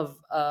some of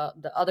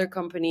the other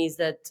companies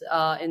that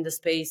are in the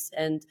space.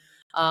 And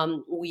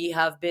we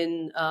have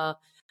been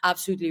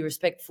absolutely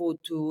respectful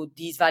to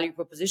these value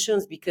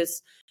propositions,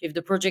 because if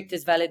the project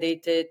is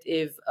validated,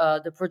 if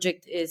the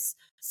project is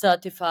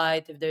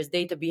certified, if there's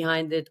data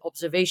behind it,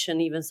 observation,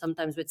 even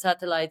sometimes with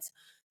satellites,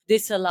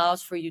 this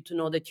allows for you to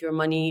know that your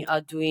money are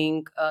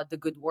doing the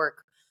good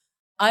work.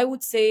 I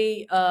would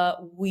say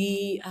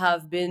we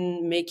have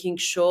been making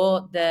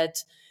sure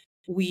that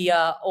we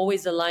are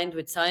always aligned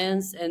with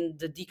science, and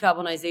the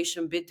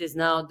decarbonization bit is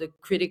now the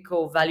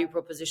critical value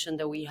proposition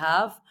that we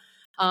have.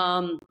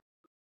 Um,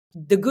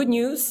 the good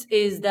news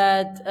is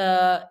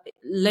that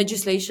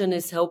legislation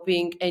is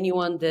helping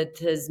anyone that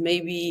has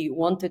maybe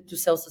wanted to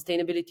sell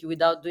sustainability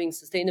without doing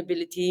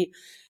sustainability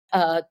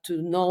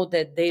to know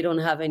that they don't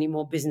have any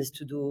more business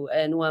to do.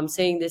 And why I'm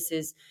saying this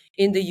is,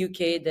 in the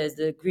UK, there's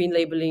the Green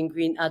Labeling,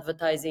 Green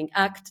Advertising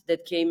Act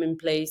that came in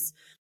place.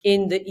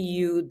 In the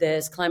EU,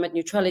 there's climate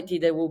neutrality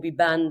that will be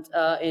banned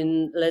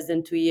in less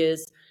than 2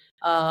 years,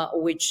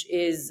 which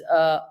is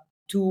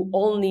to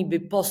only be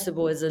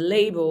possible as a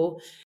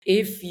label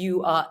if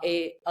you are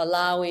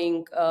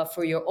allowing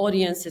for your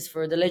audiences,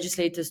 for the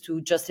legislators to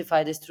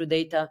justify this through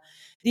data.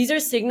 These are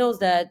signals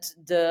that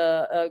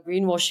the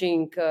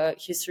greenwashing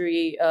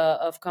history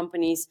of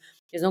companies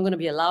is not going to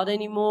be allowed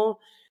anymore.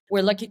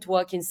 We're lucky to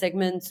work in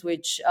segments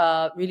which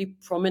are really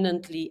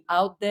prominently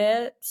out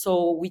there,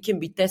 so we can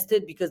be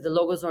tested because the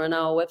logos are on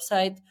our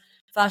website.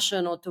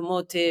 Fashion,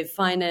 automotive,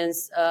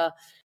 finance,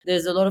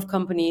 there's a lot of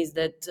companies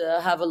that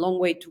have a long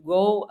way to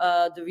go.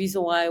 The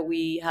reason why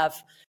we have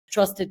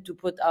trusted to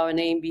put our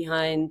name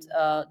behind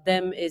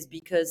them is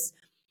because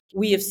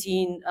we have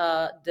seen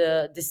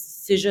the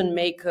decision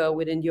maker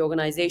within the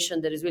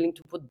organization that is willing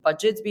to put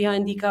budgets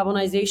behind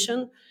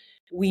decarbonization.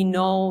 We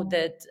know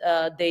that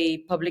they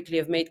publicly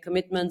have made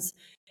commitments,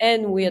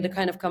 and we are the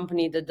kind of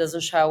company that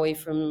doesn't shy away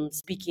from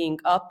speaking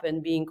up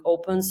and being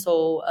open.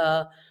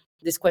 So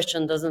this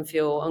question doesn't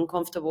feel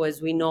uncomfortable,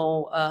 as we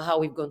know how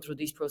we've gone through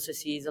these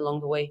processes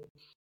along the way.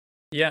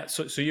 Yeah,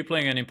 so you're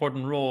playing an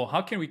important role.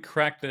 How can we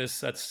crack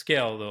this at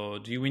scale, though?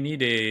 Do we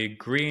need a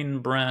green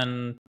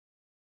brand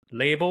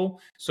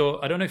label?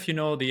 So I don't know if you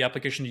know the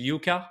application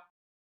Yuka,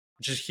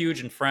 which is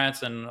huge in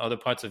France and other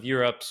parts of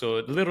Europe.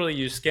 So literally,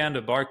 you scan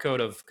the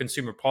barcode of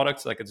consumer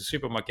products, like at the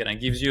supermarket, and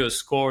it gives you a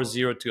score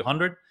 0 to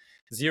 100.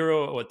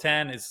 0 or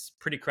 10 is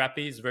pretty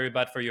crappy; it's very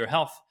bad for your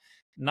health.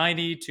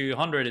 90 to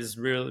 100 is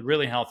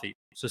really healthy,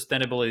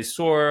 sustainably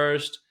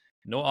sourced,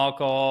 no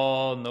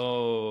alcohol,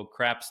 no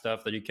crap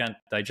stuff that you can't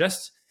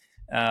digest,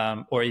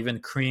 or even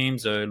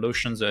creams or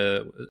lotions.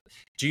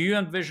 Do you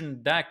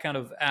envision that kind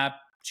of app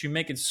to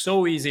make it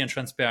so easy and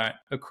transparent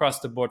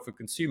across the board for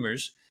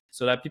consumers,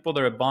 so that people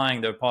that are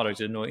buying their products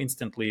know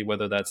instantly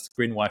whether that's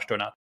greenwashed or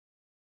not?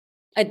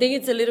 I think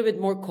it's a little bit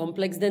more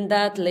complex than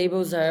that.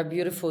 Labels are a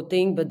beautiful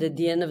thing, but at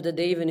the end of the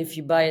day, even if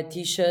you buy a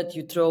t-shirt,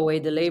 you throw away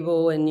the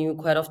label and you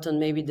quite often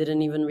maybe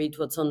didn't even read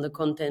what's on the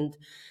content.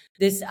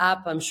 This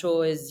app, I'm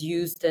sure, is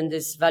used and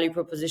this value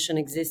proposition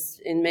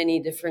exists in many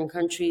different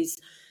countries.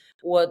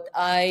 What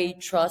I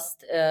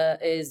trust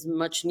is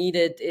much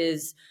needed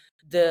is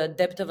the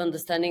depth of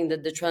understanding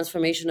that the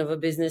transformation of a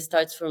business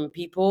starts from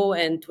people.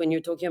 And when you're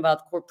talking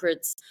about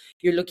corporates,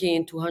 you're looking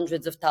into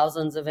hundreds of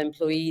thousands of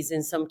employees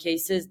in some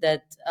cases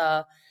that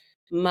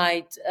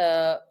might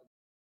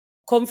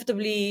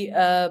comfortably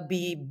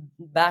be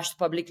bashed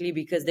publicly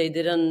because they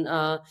didn't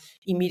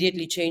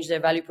immediately change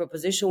their value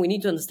proposition. We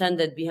need to understand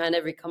that behind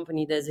every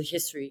company, there's a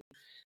history.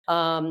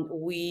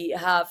 We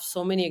have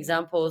so many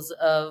examples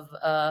of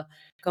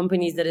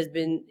companies that has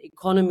been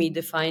economy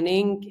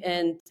defining,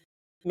 and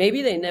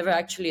maybe they never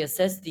actually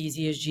assessed these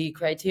ESG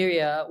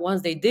criteria.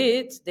 Once they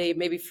did, they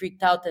maybe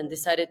freaked out and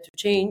decided to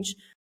change.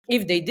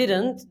 If they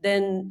didn't,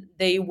 then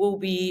they will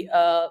be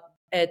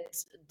at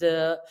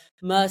the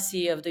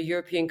mercy of the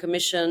European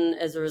Commission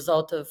as a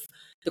result of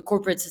the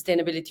Corporate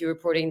Sustainability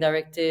Reporting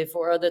Directive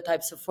or other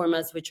types of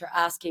formats which are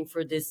asking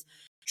for this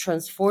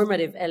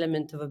transformative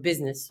element of a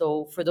business.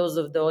 So for those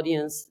of the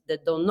audience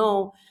that don't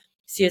know,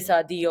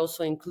 CSRD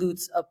also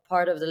includes a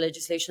part of the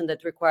legislation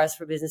that requires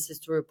for businesses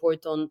to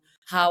report on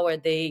how are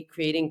they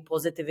creating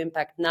positive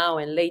impact now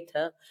and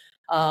later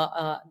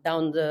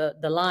down the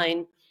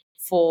line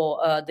for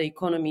the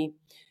economy.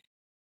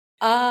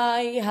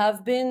 I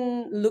have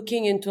been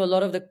looking into a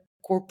lot of the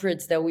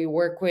corporates that we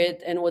work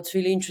with, and what's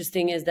really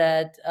interesting is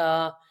that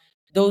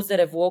those that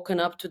have woken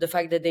up to the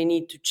fact that they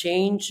need to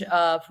change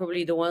are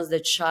probably the ones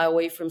that shy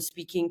away from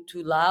speaking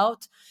too loud,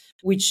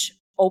 which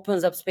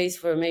opens up space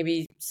for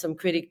maybe some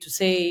critic to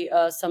say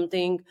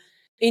something.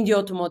 In the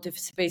automotive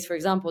space, for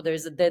example,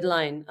 there's a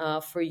deadline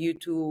for you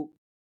to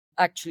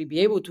actually be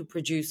able to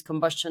produce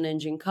combustion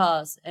engine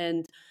cars.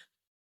 And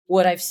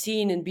what I've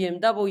seen in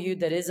BMW,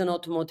 that is an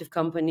automotive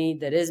company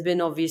that has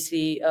been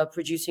obviously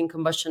producing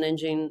combustion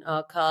engine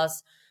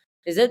cars,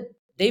 is that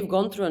they've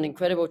gone through an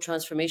incredible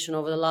transformation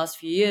over the last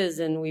few years.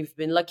 And we've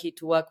been lucky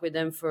to work with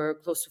them for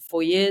close to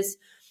 4 years,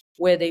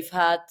 where they've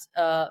had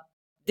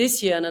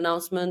this year an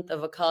announcement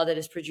of a car that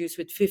is produced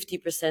with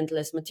 50%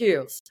 less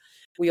materials.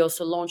 We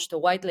also launched a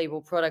white label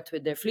product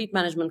with their fleet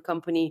management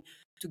company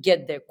to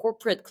get their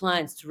corporate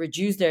clients to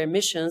reduce their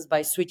emissions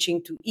by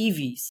switching to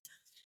EVs.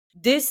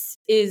 This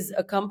is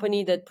a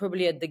company that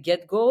probably at the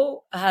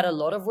get-go had a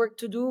lot of work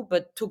to do,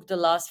 but took the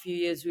last few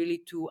years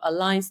really to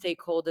align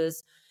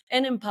stakeholders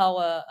and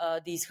empower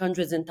these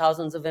hundreds and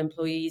thousands of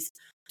employees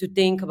to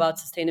think about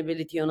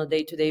sustainability on a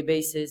day-to-day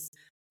basis.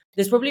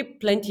 There's probably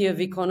plenty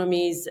of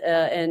economies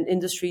and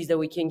industries that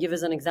we can give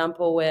as an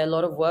example where a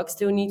lot of work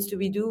still needs to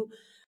be done.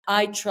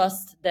 I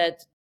trust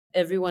that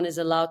everyone is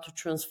allowed to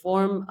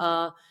transform.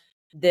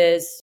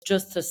 There's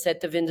just a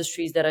set of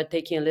industries that are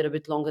taking a little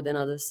bit longer than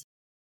others.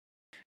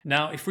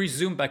 Now, if we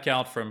zoom back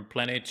out from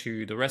Plan A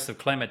to the rest of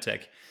climate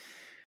tech,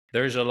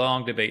 there's a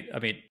long debate. I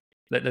mean,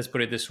 let's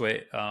put it this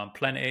way.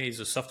 Plan A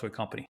is a software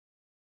company,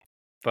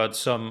 but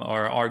some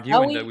are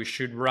arguing that we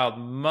should route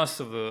most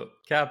of the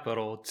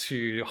capital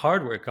to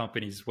hardware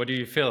companies. What do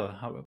you feel?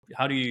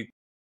 How do you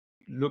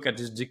look at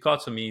this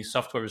dichotomy,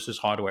 software versus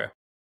hardware,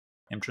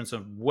 in terms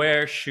of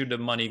where should the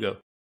money go?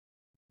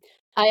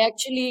 I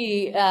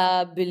actually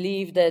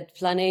believe that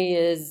Plan A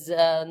is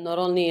not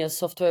only a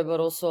software but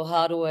also a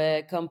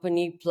hardware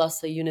company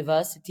plus a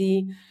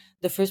university.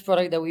 The first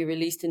product that we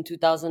released in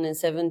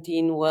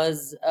 2017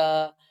 was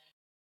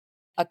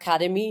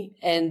Academy,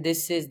 and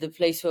this is the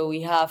place where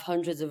we have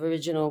hundreds of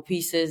original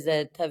pieces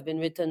that have been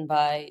written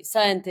by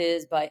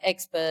scientists, by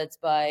experts,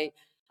 by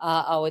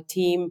our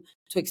team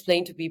to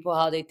explain to people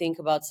how they think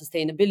about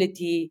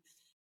sustainability.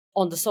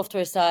 On the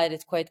software side,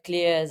 it's quite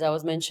clear, as I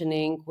was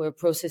mentioning, we're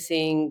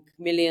processing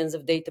millions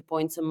of data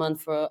points a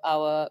month for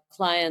our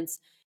clients,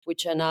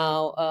 which are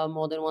now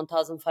more than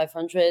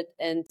 1,500.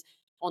 And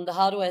on the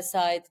hardware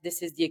side,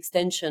 this is the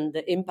extension,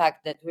 the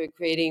impact that we're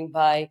creating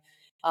by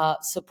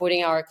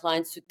supporting our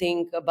clients to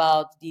think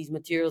about these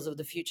materials of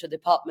the future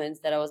departments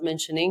that I was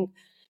mentioning.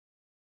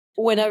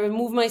 When I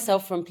remove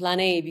myself from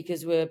Plan A,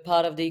 because we're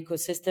part of the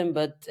ecosystem,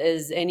 but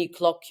as any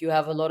clock, you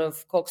have a lot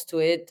of cogs to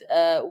it,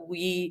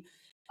 we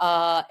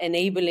are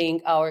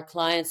enabling our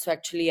clients to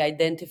actually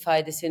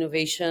identify this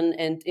innovation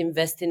and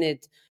invest in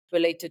it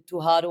related to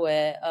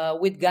hardware.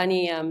 With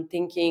Gani, I'm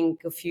thinking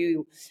a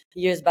few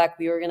years back,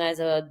 we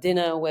organized a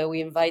dinner where we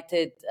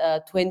invited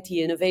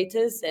 20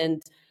 innovators,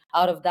 and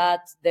out of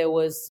that, there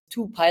was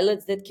 2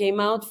 pilots that came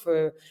out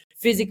for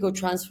physical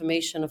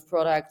transformation of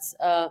products.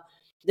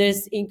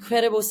 There's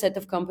incredible set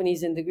of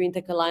companies in the Green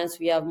Tech Alliance.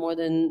 We have more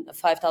than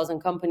 5,000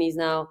 companies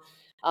now.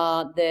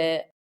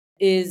 There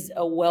is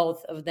a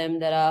wealth of them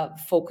that are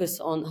focused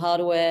on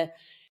hardware.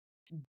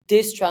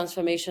 This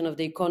transformation of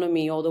the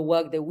economy, all the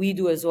work that we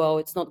do as well,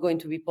 it's not going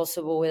to be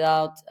possible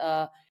without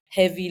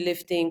heavy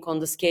lifting on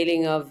the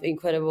scaling of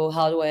incredible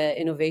hardware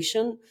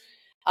innovation.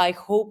 I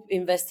hope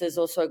investors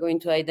also are going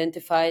to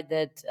identify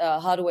that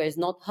hardware is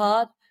not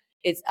hard.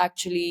 It's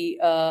actually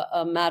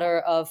a matter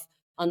of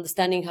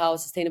understanding how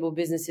sustainable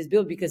business is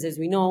built, because as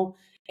we know,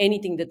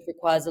 anything that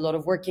requires a lot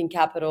of working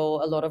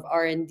capital, a lot of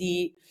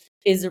R&D,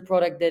 is a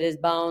product that is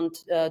bound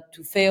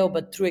to fail,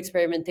 but through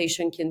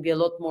experimentation can be a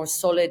lot more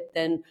solid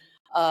than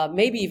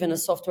maybe even a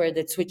software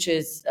that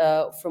switches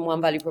from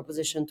one value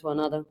proposition to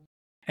another.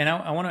 And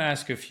I want to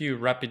ask a few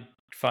rapid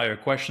fire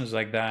questions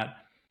like that,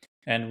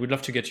 and we'd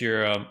love to get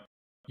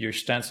your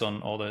stance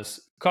on all this.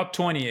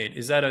 COP28,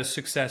 is that a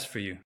success for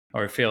you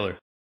or a failure?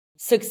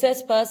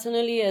 Success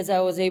personally, as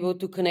I was able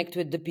to connect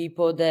with the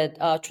people that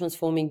are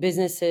transforming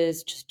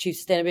businesses, chief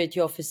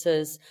sustainability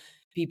officers,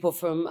 people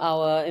from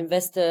our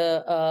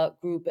investor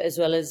group, as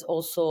well as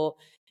also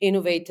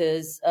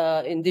innovators,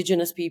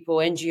 indigenous people,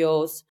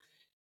 NGOs.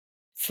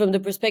 From the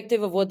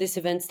perspective of what this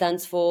event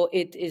stands for,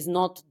 it is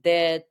not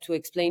there to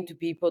explain to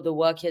people the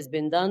work has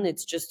been done.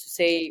 It's just to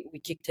say we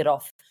kicked it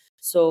off.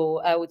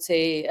 So I would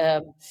say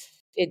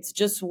it's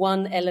just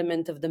one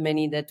element of the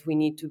many that we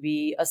need to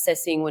be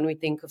assessing when we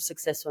think of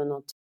success or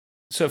not.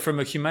 So from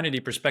a humanity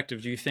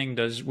perspective, do you think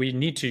we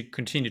need to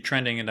continue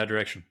trending in that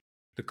direction?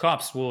 The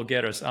cops will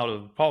get us out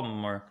of the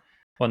problem, or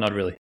well, not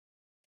really?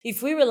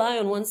 If we rely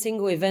on one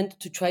single event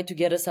to try to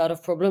get us out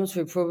of problems,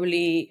 we're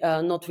probably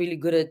not really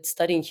good at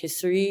studying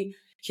history.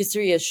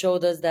 History has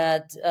showed us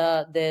that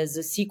there's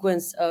a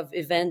sequence of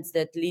events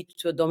that lead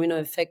to a domino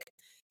effect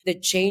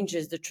that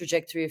changes the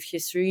trajectory of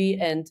history.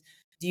 And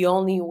the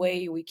only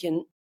way we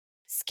can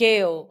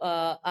scale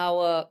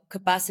our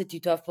capacity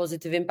to have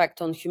positive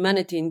impact on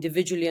humanity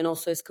individually and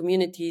also as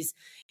communities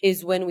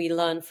is when we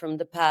learn from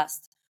the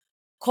past.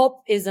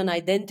 COP is an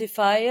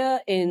identifier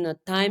in a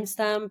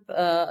timestamp,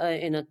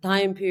 in a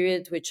time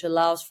period, which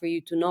allows for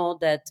you to know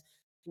that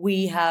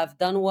we have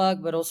done work,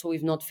 but also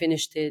we've not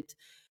finished it.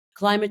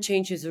 Climate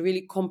change is a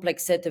really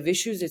complex set of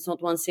issues. It's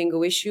not one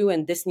single issue,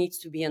 and this needs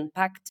to be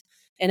unpacked.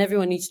 And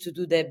everyone needs to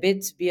do their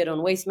bit, be it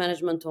on waste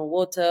management, on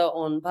water,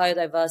 on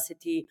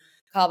biodiversity,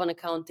 carbon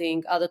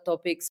accounting, other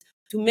topics,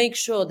 to make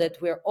sure that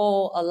we're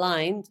all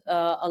aligned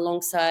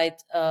alongside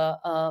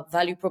a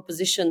value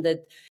proposition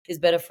that is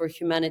better for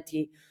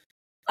humanity.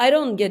 I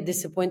don't get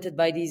disappointed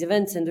by these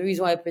events. And the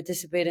reason why I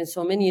participate in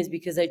so many is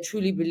because I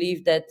truly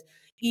believe that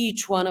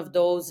each one of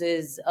those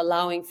is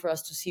allowing for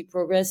us to see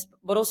progress,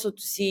 but also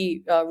to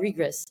see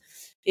regress.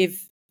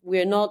 If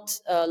we're not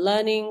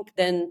learning,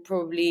 then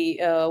probably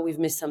we've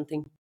missed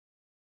something.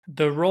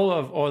 The role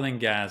of oil and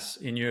gas,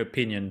 in your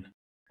opinion,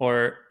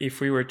 or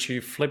if we were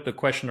to flip the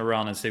question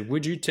around and say,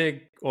 would you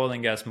take oil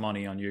and gas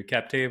money on your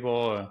cap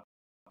table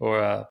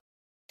or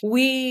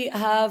We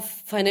have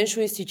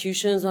financial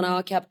institutions on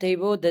our cap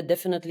table that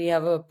definitely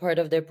have a part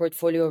of their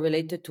portfolio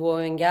related to oil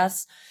and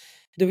gas.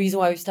 The reason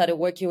why we started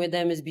working with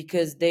them is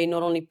because they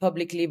not only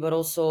publicly, but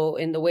also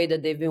in the way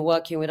that they've been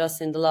working with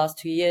us in the last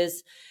 2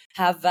 years,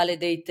 have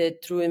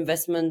validated through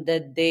investment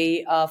that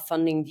they are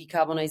funding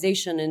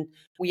decarbonization. And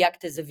we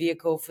act as a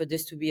vehicle for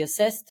this to be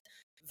assessed,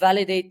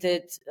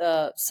 validated,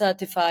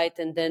 certified,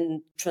 and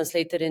then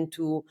translated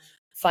into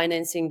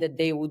financing that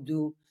they would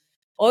do.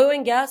 Oil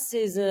and gas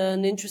is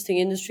an interesting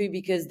industry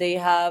because they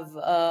have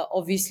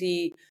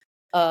obviously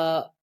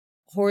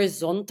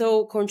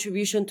horizontal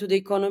contribution to the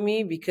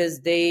economy, because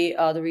they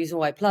are the reason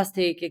why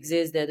plastic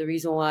exists. They're the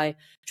reason why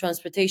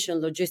transportation,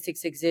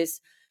 logistics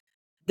exists.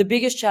 The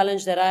biggest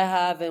challenge that I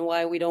have and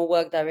why we don't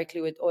work directly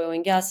with oil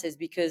and gas is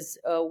because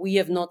we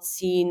have not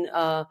seen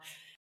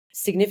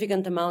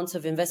significant amounts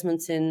of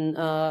investments in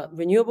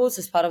renewables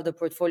as part of the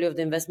portfolio of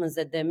the investments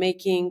that they're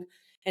making.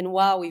 And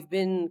while we've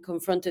been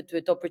confronted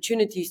with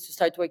opportunities to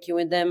start working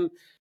with them,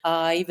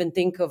 I even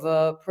think of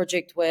a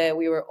project where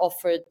we were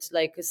offered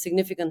like a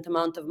significant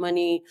amount of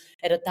money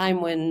at a time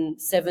when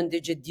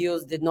 7-digit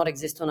deals did not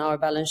exist on our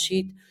balance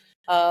sheet.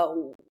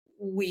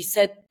 We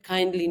said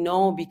kindly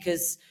no,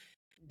 because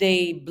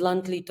they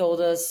bluntly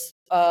told us,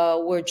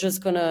 we're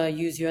just going to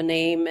use your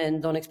name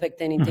and don't expect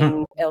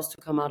anything else to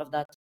come out of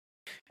that.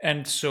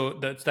 And so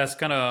that's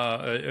kind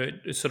of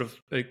a sort of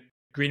a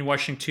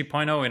Greenwashing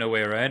 2.0 in a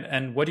way, right?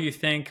 And what do you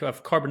think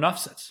of carbon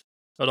offsets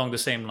along the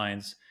same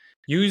lines,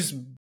 used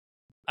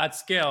at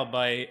scale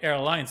by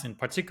airlines in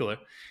particular?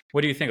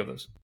 What do you think of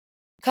those?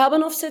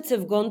 Carbon offsets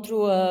have gone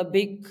through a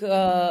big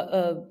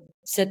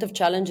set of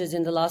challenges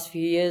in the last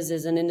few years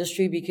as an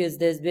industry, because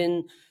there's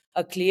been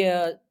a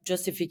clear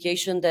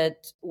justification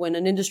that when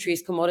an industry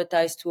is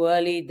commoditized too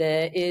early,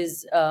 there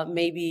is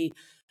maybe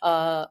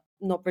an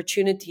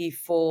opportunity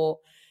for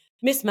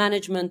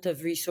mismanagement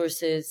of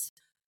resources.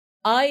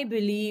 I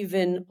believe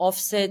in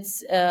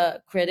offsets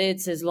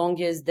credits as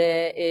long as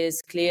there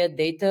is clear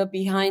data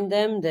behind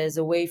them. There's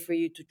a way for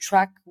you to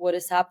track what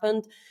has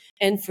happened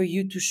and for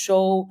you to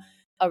show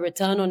a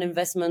return on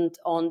investment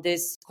on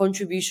this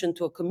contribution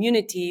to a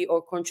community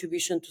or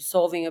contribution to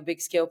solving a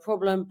big scale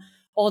problem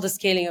or the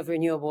scaling of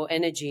renewable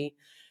energy.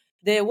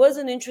 There was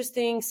an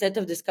interesting set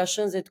of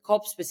discussions at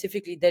COP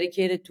specifically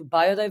dedicated to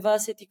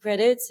biodiversity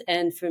credits.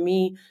 And for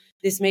me,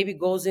 this maybe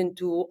goes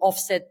into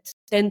offset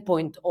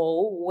 10.0,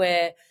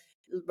 where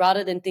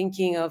rather than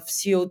thinking of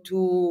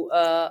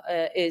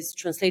CO2 is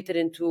translated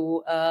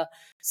into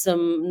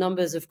some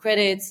numbers of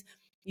credits,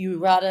 you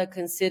rather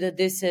consider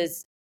this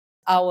as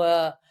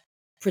our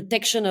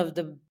protection of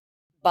the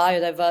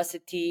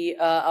biodiversity,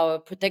 our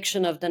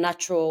protection of the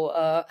natural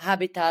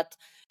habitat,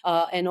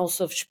 and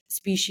also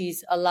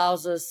species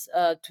allows us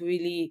to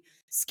really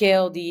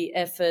scale the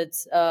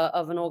efforts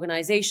of an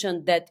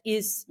organization that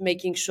is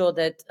making sure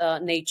that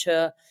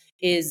nature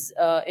is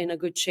in a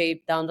good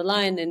shape down the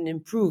line and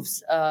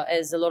improves,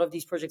 as a lot of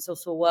these projects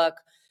also work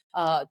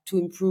to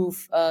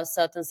improve a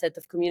certain set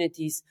of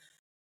communities.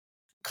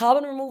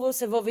 Carbon removals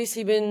have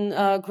obviously been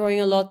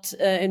growing a lot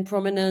in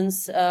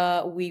prominence.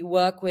 We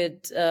work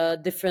with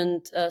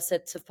different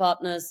sets of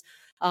partners,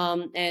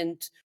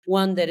 and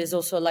one that is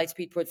also a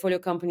Lightspeed portfolio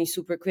company,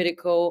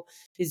 Supercritical,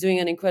 is doing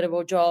an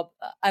incredible job.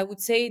 I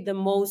would say the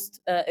most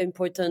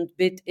important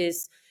bit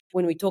is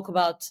when we talk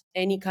about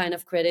any kind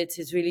of credits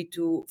is really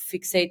to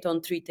fixate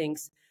on three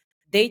things: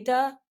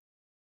 data,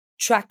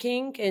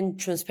 tracking and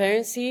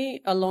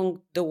transparency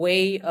along the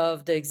way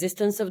of the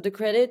existence of the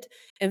credit,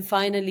 and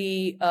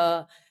finally,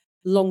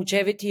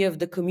 longevity of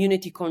the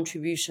community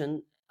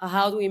contribution.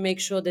 How do we make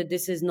sure that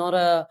this is not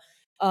a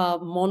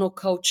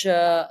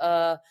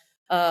monoculture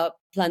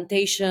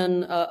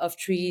plantation of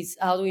trees?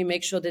 How do we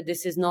make sure that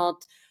this is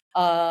not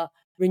a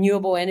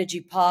renewable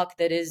energy park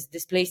that is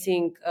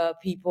displacing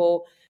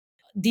people?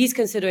 These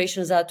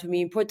considerations are to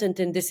me important,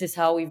 and this is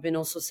how we've been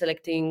also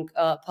selecting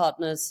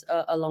partners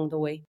along the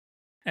way.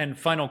 And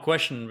final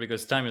question,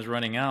 because time is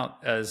running out,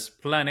 as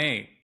Plan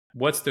A,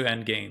 what's the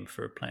end game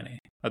for Plan A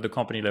at the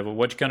company level?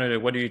 What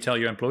do you tell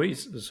your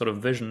employees? The sort of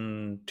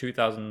vision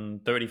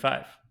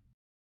 2035?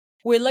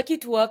 We're lucky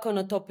to work on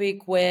a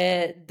topic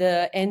where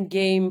the end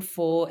game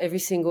for every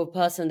single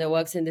person that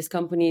works in this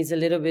company is a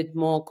little bit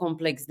more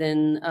complex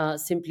than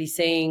simply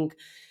saying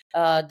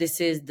this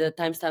is the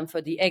timestamp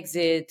for the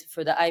exit,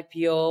 for the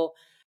IPO.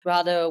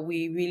 Rather,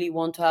 we really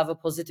want to have a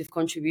positive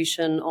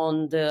contribution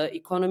on the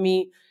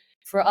economy.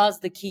 For us,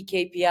 the key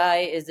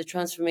KPI is the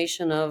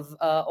transformation of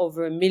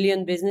over 1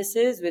 million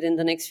businesses within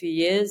the next few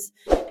years.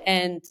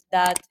 And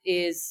that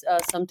is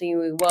something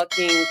we're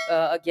working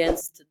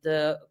against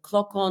the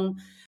clock on,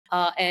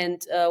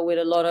 and with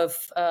a lot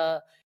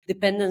of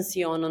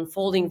dependency on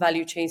unfolding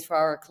value chains for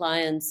our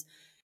clients.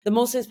 The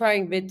most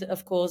inspiring bit,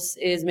 of course,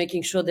 is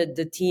making sure that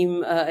the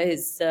team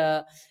is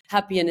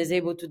happy and is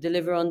able to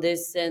deliver on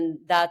this. And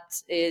that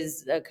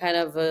is kind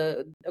of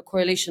a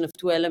correlation of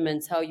two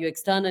elements: how you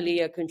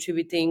externally are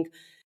contributing,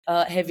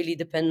 heavily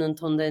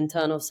dependent on the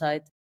internal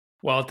side.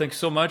 Well, thanks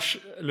so much,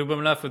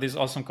 Lubomila, for this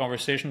awesome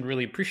conversation.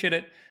 Really appreciate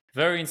it.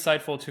 Very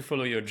insightful to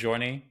follow your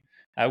journey.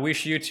 I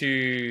wish you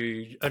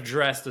to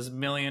address this 1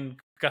 million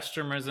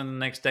customers in the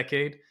next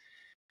decade.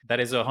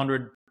 That is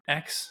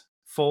 100x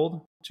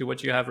fold to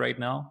what you have right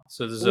now.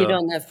 So we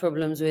don't have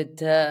problems with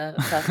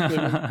fast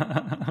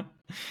payment.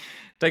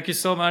 Thank you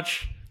so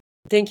much.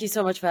 Thank you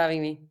so much for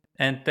having me.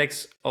 And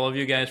thanks all of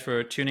you guys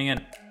for tuning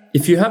in.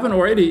 If you haven't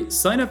already,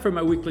 sign up for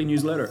my weekly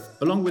newsletter.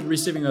 Along with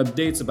receiving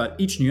updates about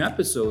each new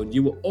episode,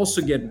 you will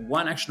also get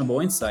one actionable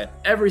insight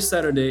every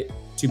Saturday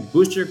to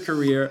boost your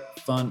career,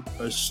 fund,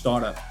 or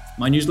startup.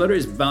 My newsletter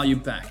is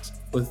value-packed,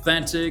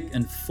 authentic,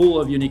 and full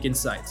of unique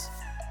insights.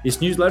 This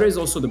newsletter is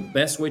also the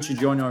best way to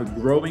join our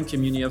growing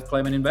community of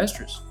climate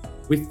investors.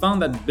 We've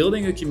found that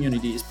building a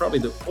community is probably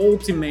the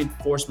ultimate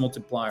force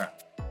multiplier,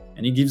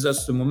 and it gives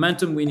us the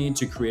momentum we need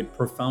to create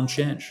profound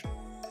change.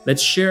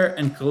 Let's share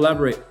and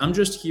collaborate. I'm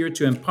just here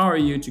to empower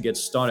you to get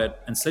started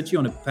and set you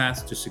on a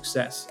path to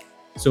success,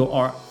 so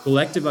our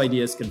collective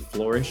ideas can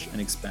flourish and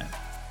expand.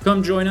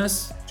 Come join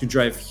us to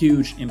drive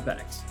huge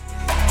impact.